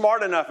 He's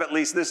smart enough, at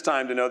least this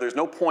time, to know there's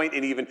no point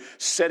in even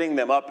setting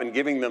them up and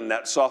giving them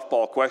that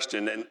softball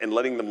question and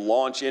letting them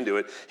launch into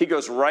it. He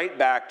goes right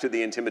back to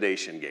the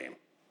intimidation game.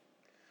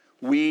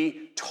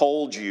 We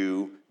told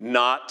you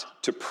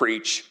not to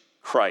preach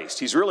Christ.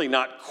 He's really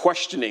not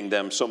questioning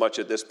them so much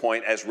at this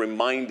point as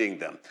reminding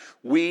them.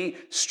 We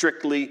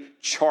strictly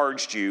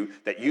charged you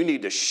that you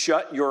need to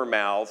shut your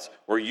mouths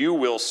or you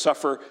will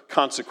suffer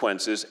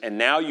consequences. And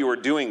now you are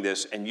doing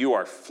this and you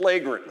are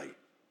flagrantly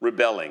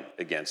rebelling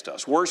against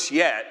us. Worse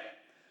yet,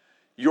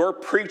 your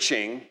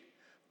preaching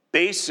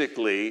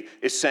basically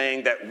is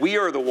saying that we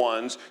are the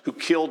ones who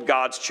killed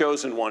God's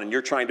chosen one and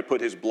you're trying to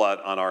put his blood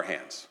on our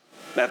hands.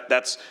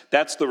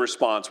 That's the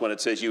response when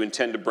it says you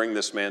intend to bring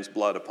this man's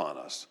blood upon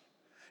us.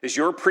 Is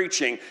your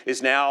preaching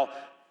is now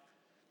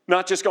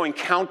not just going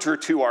counter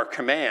to our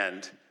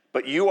command,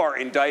 but you are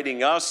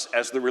indicting us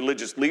as the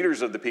religious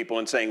leaders of the people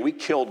and saying we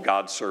killed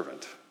God's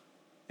servant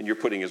and you're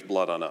putting his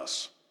blood on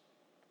us.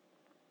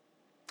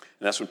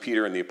 And that's when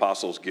Peter and the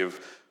apostles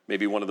give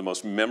maybe one of the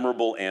most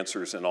memorable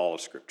answers in all of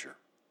Scripture.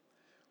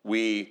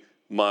 We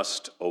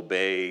must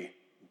obey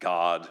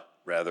God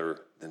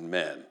rather than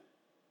men.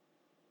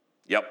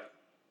 Yep,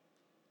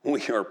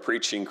 we are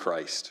preaching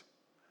Christ.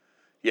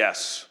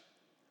 Yes,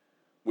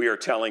 we are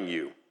telling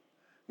you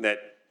that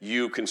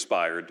you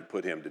conspired to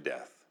put him to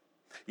death.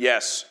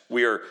 Yes,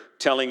 we are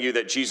telling you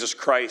that Jesus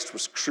Christ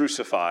was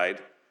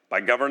crucified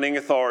by governing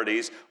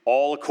authorities,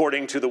 all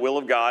according to the will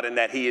of God, and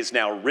that he is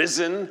now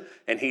risen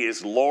and he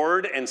is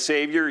Lord and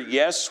Savior.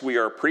 Yes, we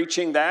are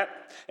preaching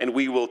that, and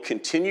we will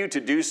continue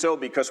to do so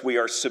because we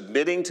are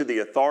submitting to the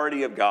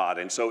authority of God.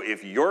 And so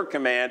if your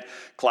command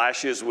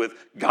clashes with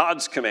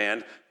God's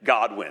command,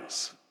 God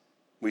wins.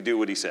 We do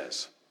what he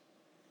says.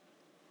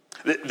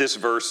 This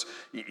verse,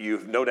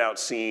 you've no doubt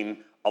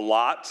seen a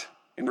lot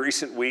in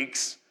recent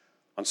weeks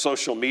on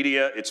social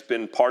media. It's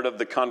been part of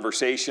the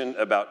conversation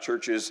about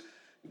churches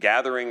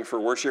gathering for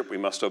worship. We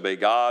must obey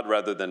God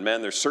rather than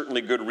men. There's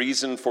certainly good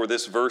reason for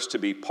this verse to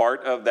be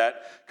part of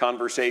that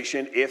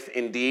conversation if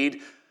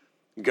indeed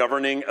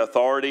governing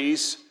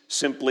authorities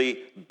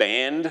simply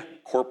banned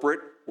corporate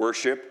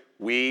worship,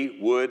 we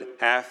would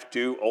have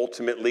to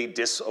ultimately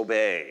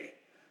disobey.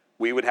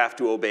 We would have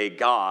to obey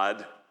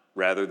God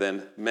rather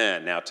than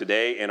men. Now,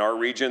 today in our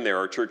region, there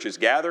are churches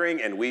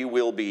gathering, and we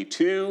will be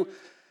too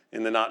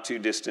in the not too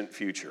distant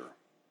future.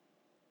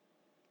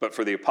 But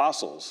for the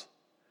apostles,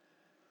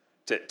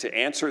 to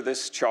answer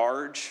this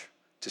charge,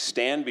 to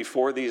stand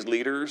before these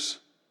leaders,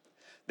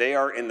 they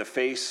are in the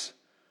face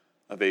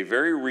of a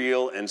very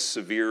real and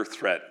severe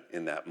threat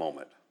in that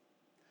moment.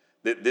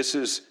 This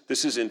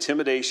is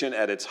intimidation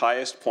at its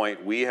highest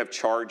point. We have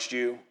charged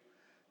you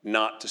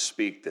not to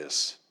speak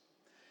this.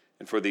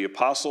 And for the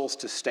apostles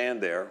to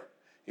stand there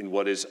in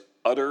what is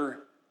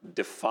utter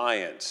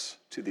defiance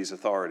to these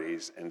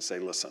authorities and say,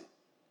 listen,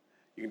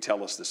 you can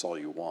tell us this all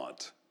you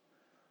want.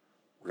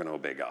 We're going to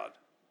obey God.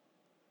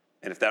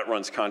 And if that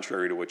runs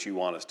contrary to what you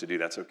want us to do,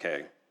 that's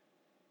okay.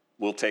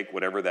 We'll take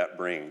whatever that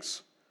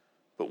brings,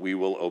 but we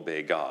will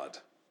obey God.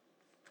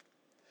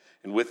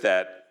 And with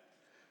that,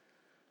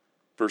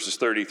 verses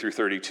 30 through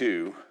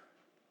 32,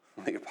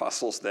 the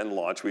apostles then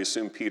launch. We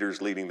assume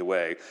Peter's leading the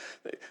way.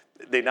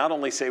 They not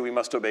only say we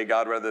must obey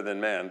God rather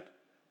than men,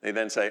 they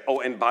then say,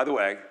 oh, and by the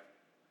way,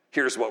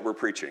 here's what we're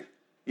preaching.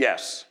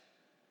 Yes,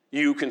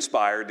 you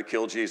conspired to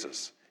kill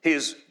Jesus.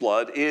 His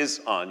blood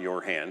is on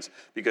your hands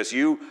because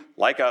you,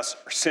 like us,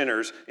 are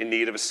sinners in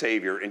need of a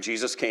Savior, and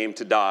Jesus came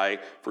to die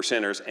for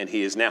sinners, and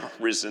he is now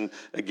risen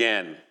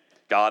again.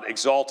 God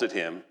exalted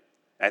him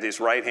at his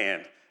right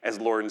hand as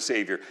Lord and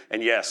Savior.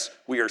 And yes,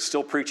 we are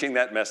still preaching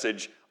that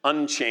message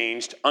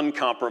unchanged,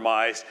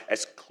 uncompromised,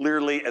 as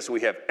clearly as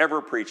we have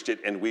ever preached it,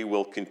 and we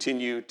will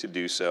continue to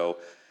do so.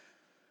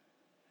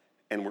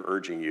 And we're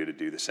urging you to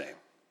do the same.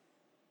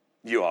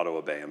 You ought to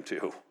obey him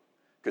too,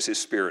 because his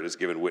Spirit has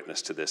given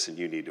witness to this, and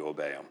you need to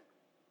obey him.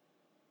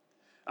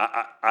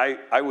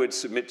 I would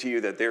submit to you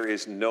that there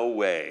is no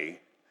way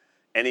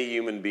any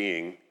human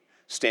being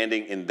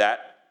standing in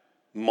that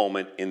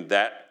moment, in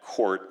that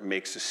court,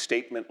 makes a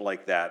statement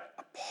like that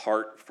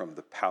apart from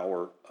the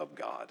power of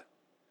God.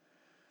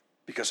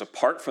 Because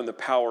apart from the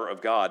power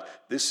of God,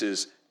 this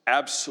is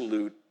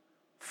absolute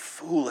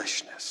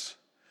foolishness.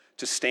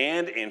 To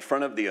stand in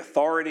front of the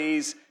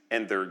authorities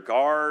and their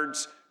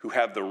guards who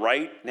have the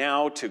right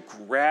now to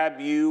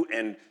grab you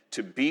and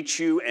to beat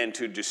you and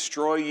to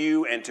destroy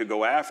you and to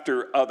go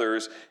after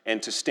others,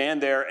 and to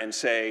stand there and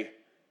say,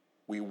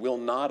 we will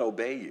not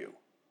obey you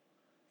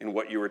in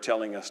what you are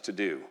telling us to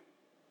do.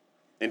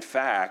 In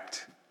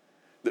fact,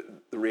 the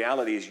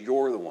reality is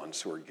you're the ones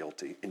who are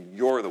guilty, and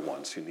you're the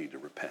ones who need to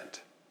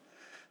repent.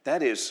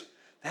 That is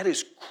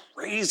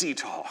crazy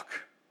talk,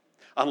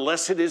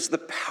 unless it is the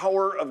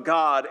power of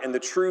God and the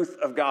truth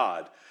of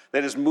God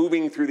that is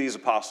moving through these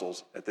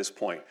apostles at this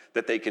point,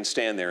 that they can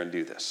stand there and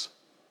do this.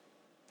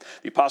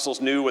 The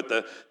apostles knew what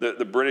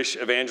the British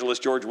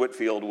evangelist George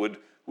Whitefield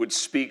would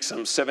speak some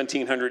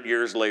 1,700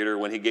 years later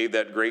when he gave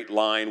that great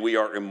line, "We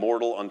are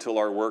immortal until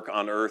our work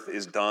on earth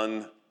is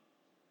done."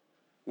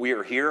 We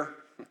are here,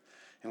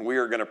 and we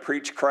are going to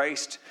preach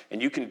Christ,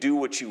 and you can do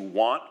what you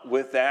want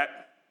with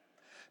that,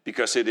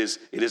 because it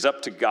is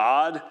up to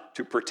God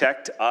to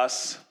protect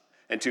us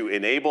and to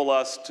enable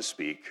us to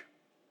speak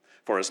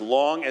for as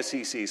long as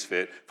he sees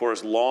fit, for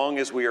as long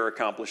as we are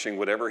accomplishing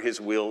whatever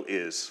his will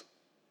is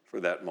for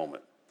that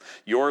moment.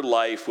 Your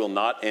life will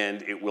not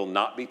end, it will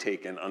not be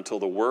taken until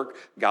the work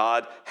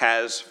God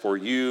has for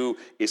you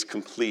is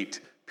complete,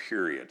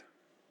 period.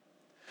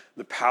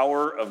 The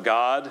power of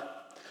God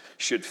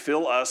should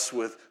fill us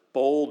with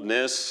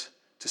boldness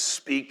to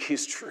speak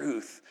his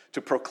truth,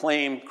 to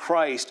proclaim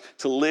Christ,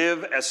 to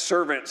live as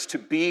servants, to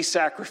be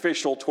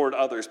sacrificial toward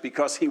others,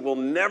 because he will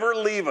never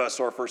leave us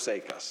or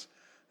forsake us.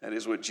 That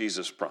is what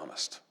Jesus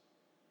promised.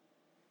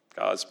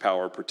 God's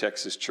power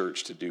protects his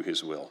church to do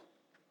his will.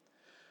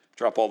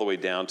 Drop all the way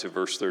down to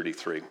verse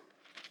 33.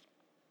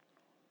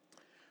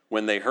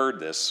 When they heard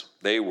this,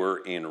 they were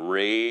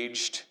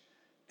enraged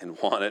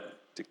and wanted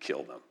to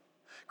kill them.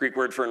 Greek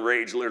word for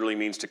enraged literally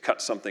means to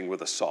cut something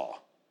with a saw.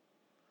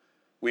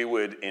 We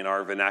would, in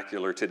our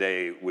vernacular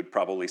today, would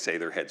probably say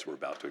their heads were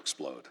about to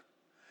explode.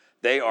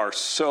 They are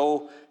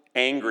so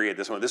angry at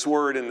this moment. This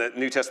word in the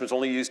New Testament is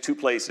only used two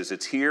places.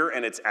 It's here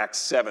and it's Acts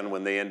 7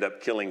 when they end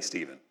up killing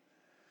Stephen.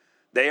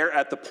 They are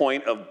at the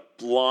point of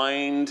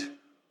blind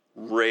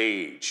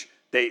rage.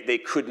 They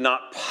could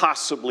not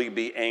possibly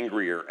be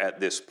angrier at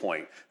this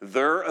point.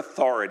 Their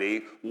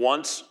authority,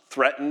 once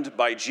threatened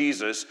by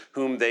Jesus,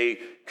 whom they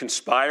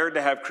conspired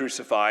to have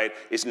crucified,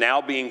 is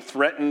now being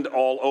threatened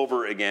all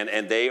over again,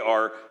 and they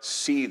are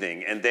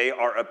seething, and they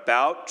are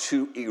about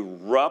to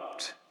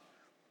erupt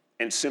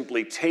and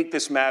simply take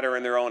this matter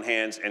in their own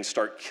hands and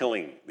start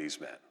killing these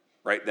men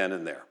right then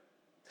and there.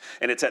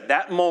 And it's at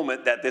that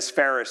moment that this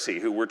Pharisee,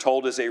 who we're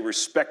told is a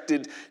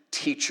respected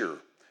teacher,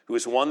 who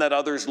is one that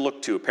others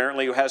look to,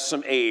 apparently who has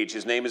some age,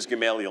 his name is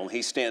Gamaliel, and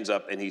he stands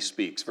up and he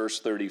speaks.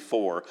 Verse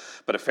 34,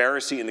 but a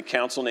Pharisee in the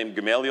council named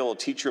Gamaliel, a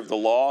teacher of the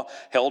law,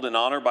 held in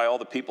honor by all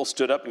the people,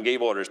 stood up and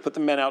gave orders, put the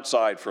men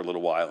outside for a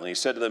little while. And he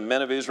said to the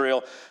men of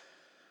Israel,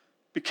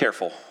 be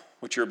careful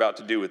what you're about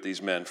to do with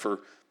these men, for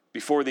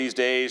before these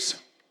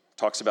days,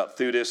 talks about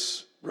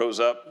Theudas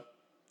rose up.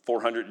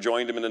 400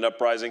 joined him in an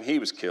uprising. He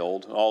was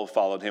killed. All who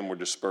followed him were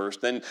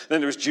dispersed. Then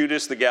there was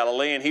Judas the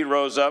Galilean. He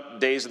rose up,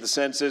 days of the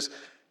census.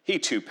 He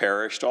too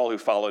perished. All who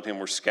followed him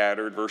were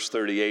scattered. Verse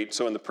 38.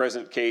 So in the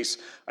present case,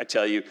 I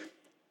tell you,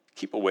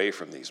 keep away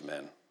from these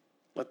men.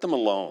 Let them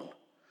alone.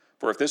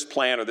 For if this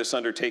plan or this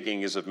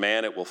undertaking is of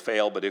man, it will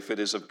fail. But if it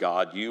is of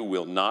God, you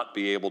will not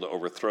be able to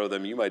overthrow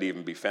them. You might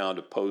even be found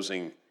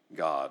opposing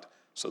God.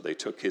 So they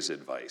took his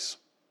advice.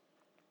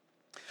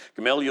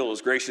 Gamaliel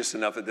is gracious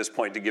enough at this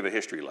point to give a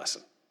history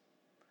lesson.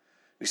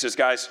 He says,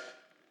 guys,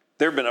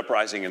 there have been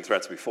uprising and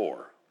threats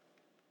before.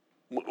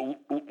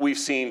 We've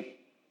seen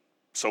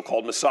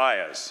so-called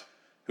messiahs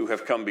who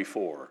have come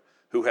before,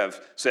 who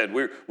have said,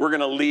 we're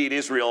going to lead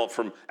Israel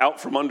out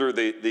from under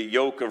the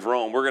yoke of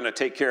Rome. We're going to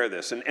take care of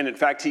this. And in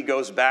fact, he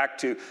goes back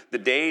to the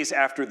days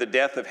after the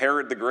death of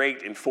Herod the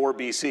Great in 4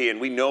 BC.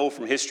 And we know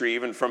from history,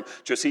 even from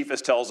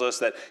Josephus tells us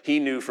that he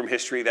knew from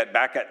history that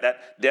back at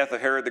that death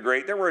of Herod the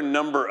Great, there were a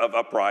number of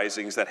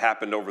uprisings that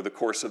happened over the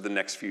course of the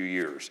next few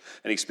years.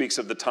 And he speaks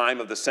of the time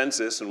of the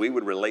census, and we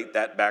would relate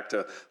that back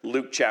to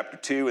Luke chapter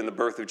 2 and the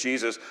birth of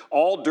Jesus.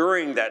 All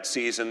during that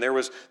season, there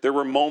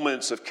were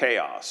moments of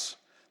chaos.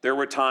 There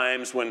were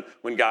times when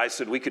guys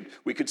said we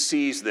could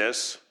seize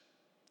this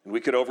and we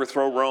could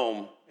overthrow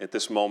Rome at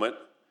this moment.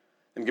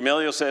 And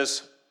Gamaliel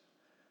says,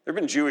 there have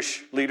been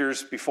Jewish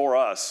leaders before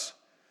us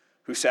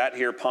who sat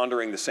here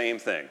pondering the same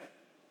thing.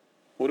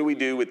 What do we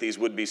do with these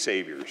would-be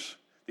saviors,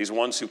 these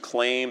ones who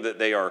claim that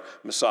they are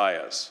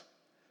messiahs?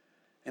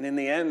 And in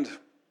the end,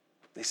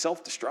 they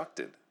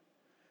self-destructed.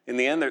 In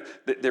the end,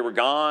 they were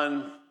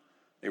gone.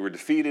 They were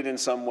defeated in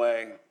some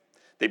way.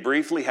 They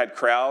briefly had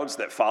crowds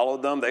that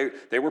followed them.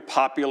 They were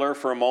popular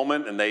for a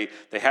moment, and they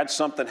had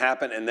something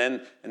happen, and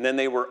then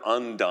they were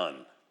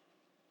undone.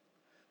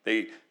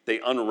 They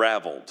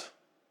unraveled.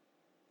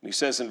 And he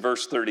says in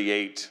verse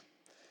 38,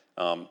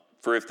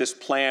 for if this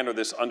plan or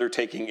this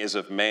undertaking is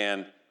of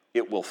man,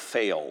 it will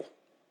fail.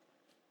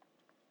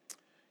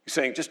 He's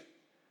saying,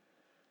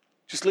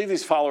 just leave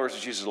these followers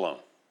of Jesus alone.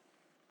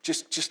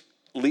 Just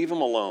leave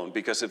them alone,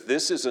 because if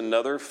this is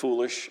another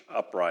foolish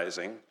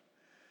uprising,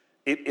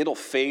 it'll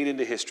fade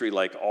into history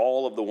like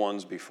all of the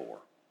ones before.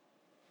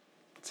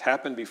 It's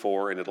happened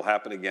before, and it'll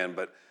happen again.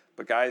 But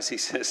guys, he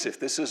says,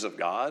 if this is of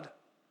God,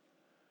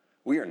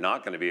 we are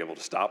not going to be able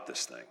to stop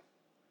this thing.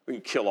 We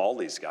can kill all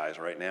these guys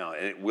right now,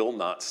 and it will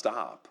not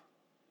stop.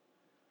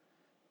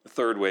 The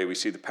third way we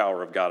see the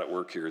power of God at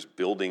work here is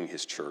building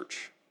his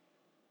church.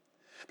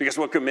 Because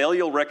what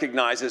Gamaliel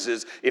recognizes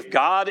is if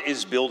God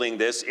is building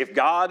this, if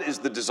God is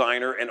the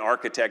designer and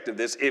architect of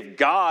this, if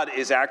God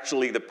is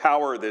actually the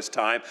power this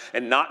time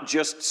and not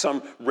just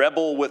some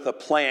rebel with a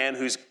plan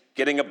who's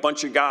getting a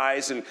bunch of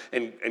guys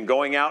and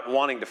going out and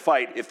wanting to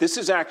fight, if this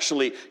is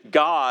actually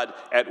God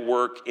at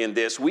work in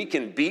this, we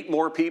can beat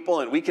more people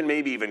and we can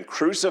maybe even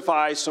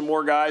crucify some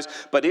more guys,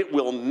 but it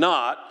will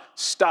not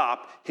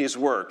stop his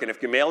work. And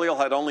if Gamaliel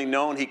had only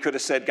known, he could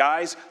have said,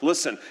 guys,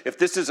 listen, if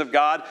this is of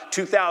God,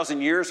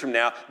 2,000 years from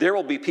now, there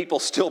will be people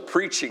still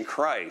preaching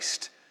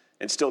Christ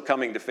and still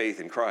coming to faith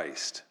in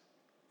Christ,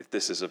 if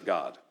this is of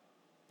God.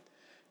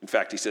 In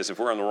fact, he says, if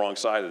we're on the wrong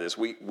side of this,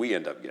 we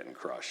end up getting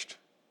crushed.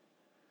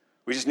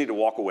 We just need to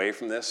walk away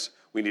from this.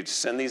 We need to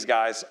send these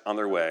guys on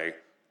their way,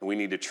 and we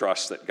need to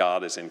trust that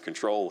God is in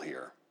control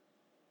here.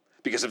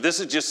 Because if this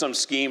is just some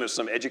scheme of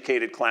some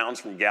educated clowns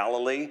from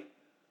Galilee,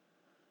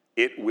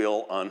 it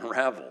will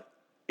unravel.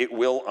 It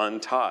will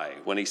untie.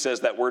 When he says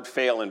that word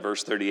fail in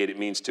verse 38, it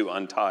means to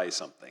untie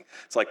something.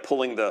 It's like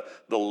pulling the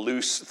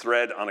loose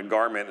thread on a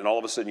garment, and all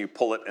of a sudden you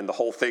pull it and the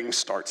whole thing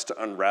starts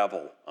to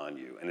unravel on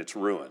you, and it's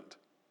ruined.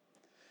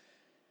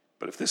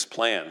 But if this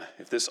plan,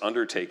 if this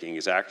undertaking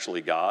is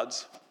actually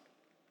God's,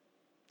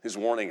 his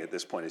warning at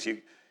this point is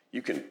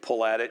you can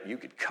pull at it, you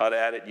can cut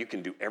at it, you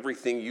can do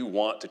everything you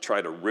want to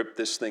try to rip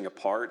this thing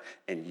apart,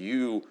 and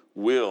you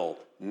will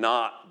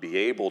not be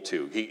able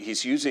to.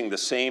 He's using the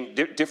same,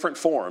 different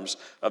forms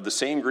of the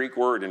same Greek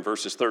word in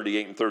verses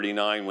 38 and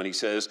 39 when he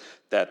says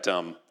that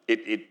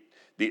if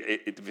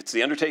it's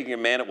the undertaking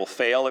of man, it will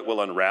fail, it will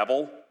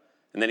unravel.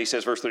 And then he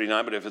says, verse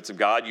 39, but if it's of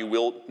God, you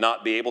will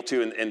not be able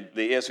to. And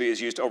the ESV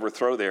is used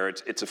overthrow there.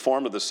 It's a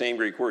form of the same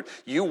Greek word.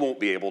 You won't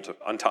be able to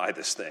untie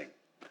this thing.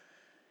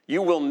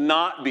 You will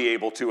not be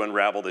able to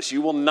unravel this.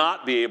 You will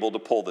not be able to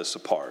pull this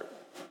apart.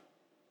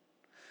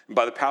 And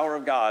by the power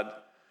of God,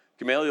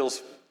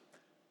 Gamaliel's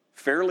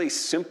fairly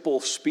simple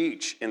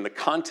speech in the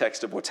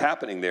context of what's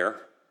happening there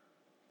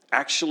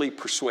actually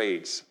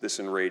persuades this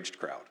enraged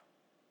crowd.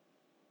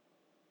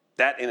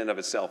 That in and of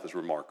itself is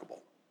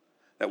remarkable,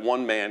 that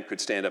one man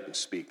could stand up and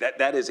speak.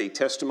 That is a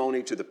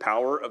testimony to the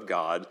power of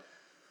God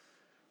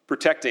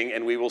protecting,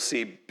 and we will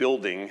see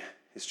building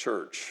his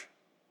church.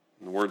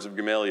 In the words of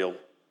Gamaliel,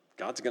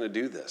 God's going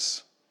to do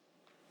this.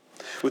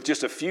 With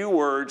just a few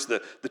words,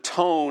 the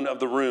tone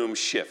of the room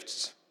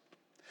shifts.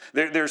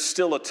 There's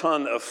still a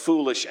ton of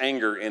foolish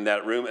anger in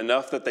that room,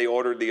 enough that they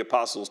ordered the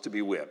apostles to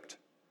be whipped.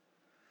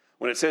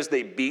 When it says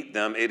they beat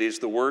them, it is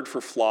the word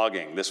for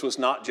flogging. This was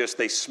not just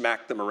they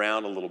smacked them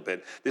around a little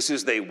bit. This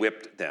is they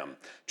whipped them.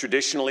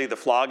 Traditionally, the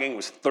flogging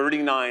was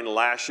 39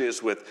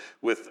 lashes with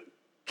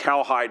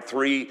cowhide,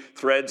 three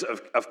straps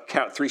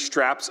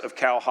of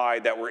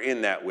cowhide that were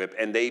in that whip,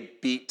 and they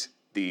beat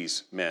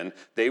these men.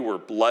 They were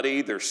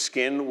bloody. Their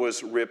skin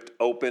was ripped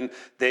open.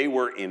 They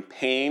were in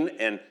pain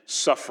and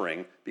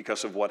suffering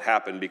because of what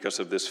happened, because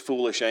of this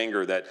foolish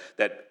anger that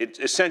it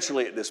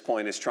essentially at this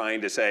point is trying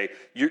to say,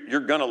 you're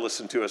going to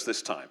listen to us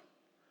this time.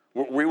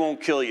 We won't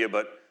kill you,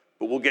 but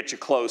we'll get you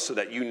close so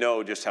that you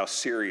know just how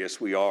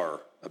serious we are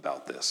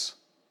about this.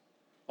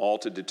 All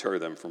to deter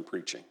them from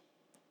preaching.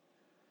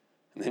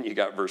 And then you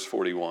got verse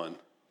 41.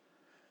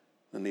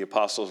 Then the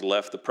apostles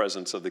left the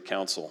presence of the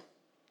council,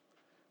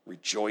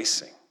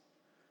 rejoicing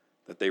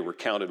that they were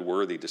counted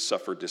worthy to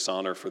suffer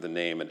dishonor for the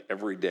name, and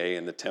every day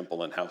in the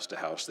temple and house to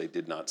house they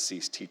did not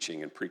cease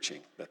teaching and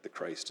preaching that the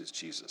Christ is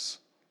Jesus.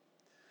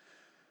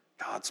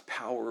 God's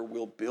power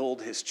will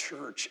build his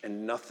church,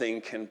 and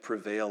nothing can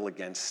prevail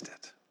against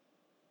it.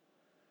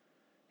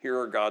 Here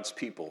are God's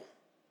people,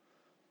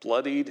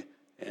 bloodied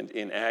and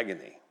in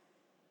agony,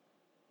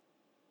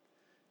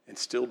 and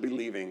still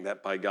believing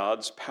that by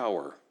God's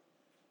power,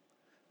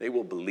 they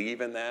will believe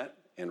in that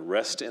and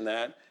rest in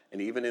that.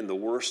 And even in the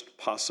worst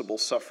possible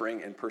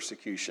suffering and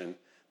persecution,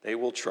 they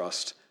will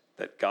trust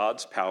that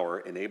God's power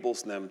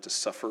enables them to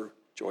suffer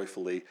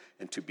joyfully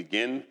and to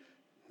begin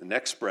the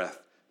next breath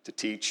to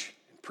teach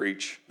and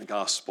preach the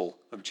gospel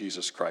of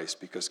Jesus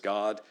Christ, because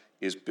God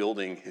is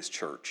building his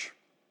church.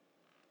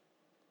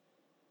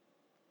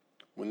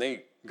 When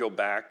they go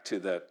back to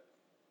that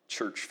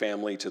church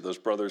family, to those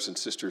brothers and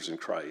sisters in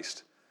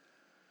Christ,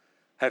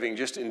 having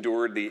just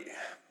endured the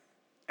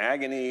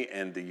agony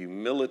and the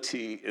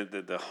humility,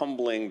 the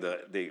humbling,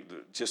 the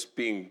just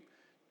being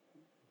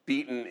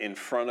beaten in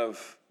front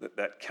of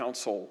that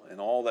council and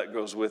all that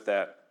goes with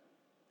that.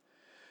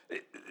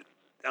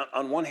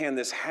 On one hand,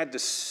 this had to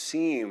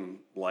seem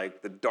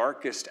like the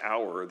darkest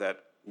hour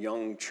that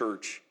young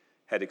church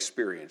had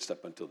experienced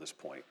up until this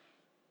point.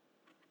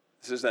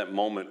 This is that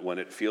moment when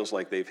it feels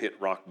like they've hit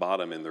rock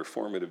bottom in their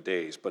formative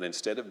days, but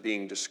instead of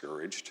being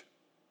discouraged,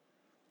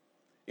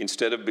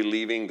 instead of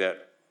believing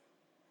that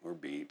we're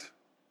beat,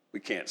 we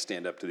can't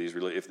stand up to these.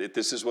 If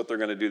this is what they're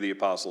going to do, the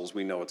apostles,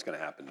 we know what's going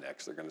to happen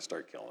next. They're going to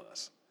start killing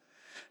us.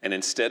 And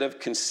instead of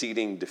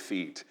conceding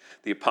defeat,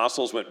 the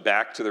apostles went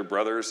back to their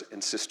brothers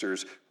and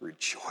sisters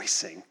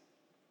rejoicing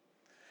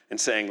and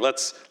saying,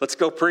 let's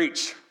go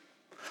preach.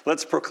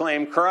 Let's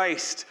proclaim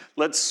Christ.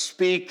 Let's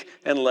speak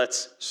and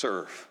let's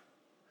serve.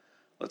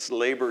 Let's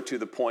labor to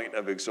the point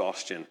of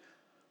exhaustion.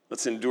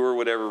 Let's endure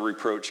whatever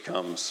reproach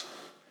comes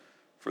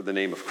for the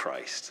name of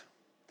Christ.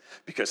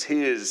 Because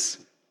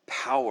his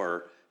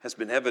power has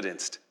been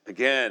evidenced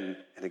again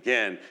and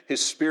again.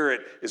 His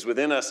Spirit is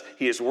within us.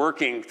 He is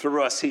working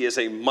through us. He is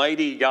a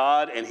mighty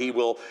God, and he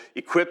will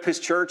equip his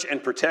church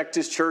and protect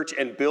his church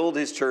and build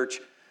his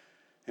church,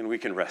 and we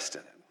can rest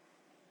in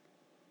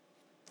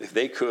it. If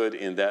they could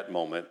in that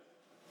moment,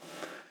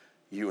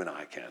 you and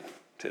I can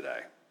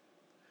today.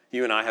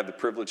 You and I have the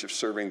privilege of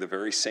serving the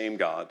very same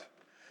God,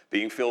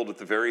 being filled with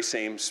the very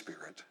same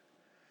Spirit.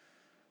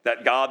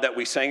 That God that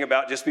we sang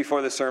about just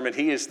before the sermon,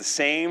 he is the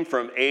same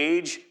from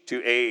age to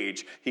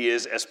age. He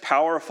is as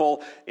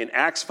powerful in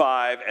Acts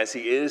 5 as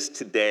he is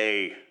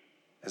today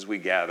as we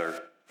gather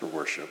for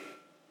worship.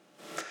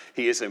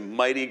 He is a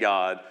mighty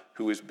God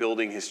who is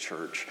building his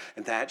church,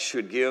 and that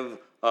should give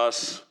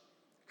us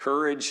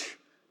courage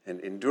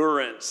and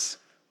endurance,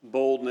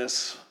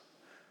 boldness,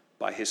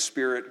 by his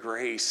Spirit,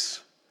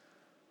 grace,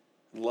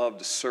 and love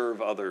to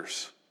serve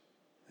others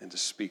and to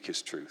speak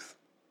his truth.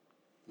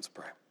 Let's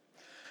pray.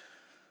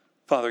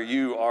 Father,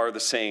 you are the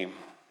same.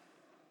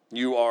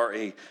 You are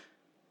a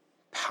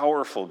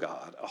powerful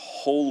God, a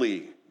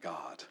holy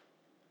God,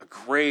 a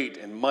great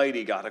and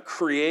mighty God, a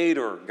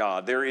creator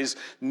God. There is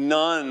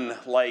none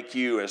like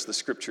you, as the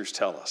scriptures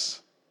tell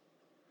us.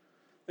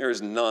 There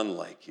is none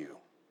like you.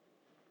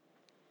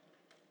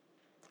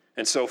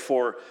 And so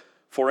for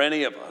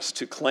any of us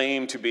to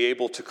claim to be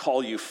able to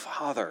call you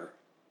Father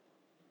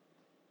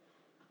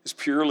is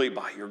purely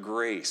by your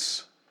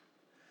grace,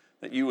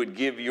 that you would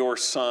give your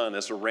Son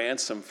as a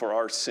ransom for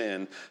our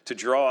sin to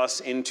draw us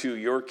into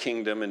your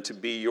kingdom and to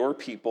be your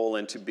people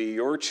and to be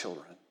your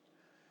children.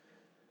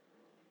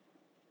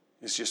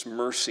 It's just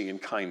mercy and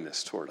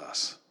kindness toward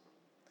us.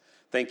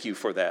 Thank you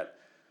for that.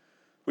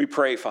 We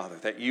pray, Father,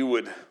 that you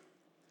would,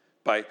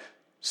 by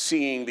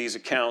seeing these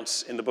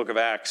accounts in the book of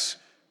Acts,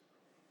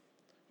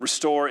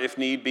 restore, if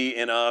need be,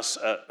 in us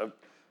a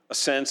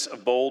sense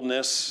of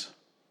boldness,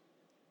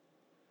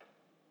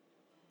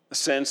 a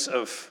sense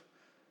of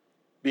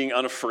being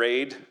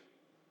unafraid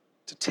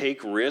to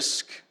take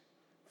risk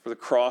for the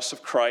cross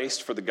of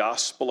Christ, for the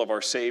gospel of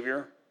our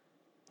Savior.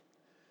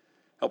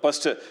 Help us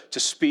to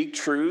speak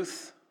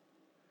truth,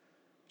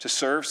 to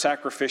serve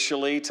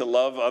sacrificially, to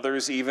love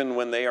others even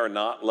when they are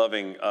not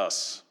loving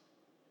us.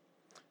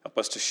 Help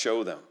us to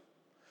show them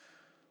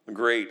the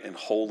great and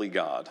holy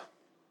God.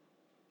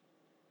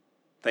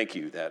 Thank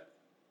you that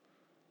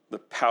the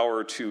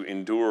power to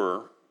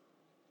endure,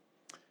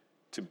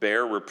 to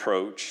bear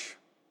reproach,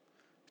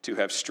 to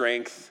have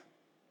strength,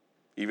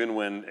 even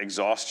when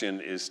exhaustion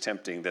is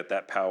tempting,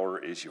 that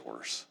power is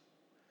yours.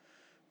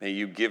 May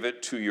you give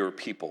it to your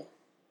people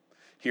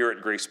here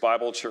at Grace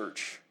Bible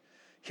Church,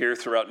 here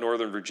throughout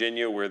Northern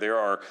Virginia, where there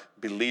are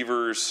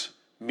believers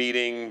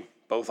meeting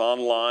both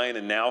online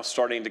and now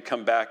starting to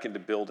come back into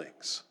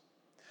buildings.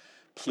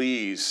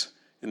 Please,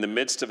 in the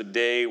midst of a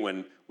day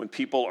when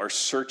people are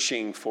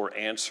searching for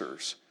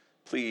answers,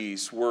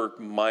 please work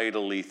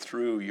mightily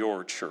through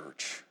your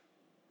church,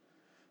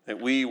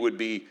 that we would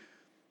be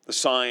the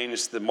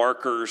signs, the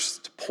markers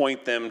to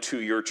point them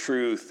to your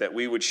truth, that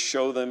we would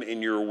show them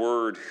in your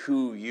word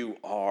who you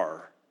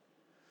are,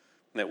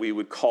 and that we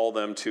would call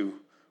them to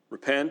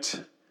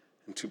repent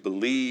and to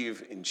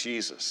believe in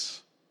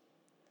Jesus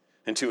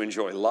and to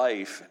enjoy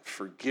life and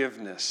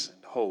forgiveness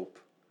and hope,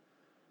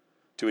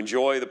 to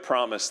enjoy the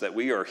promise that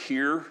we are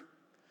here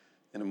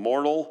and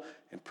immortal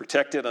and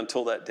protected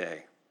until that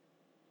day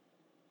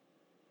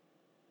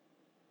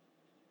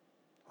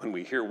when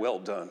we hear, "Well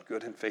done,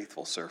 good and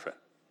faithful servant."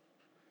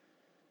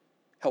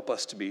 Help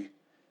us to be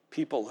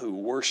people who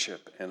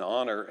worship and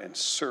honor and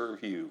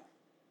serve you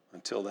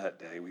until that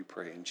day, we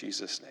pray in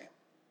Jesus' name.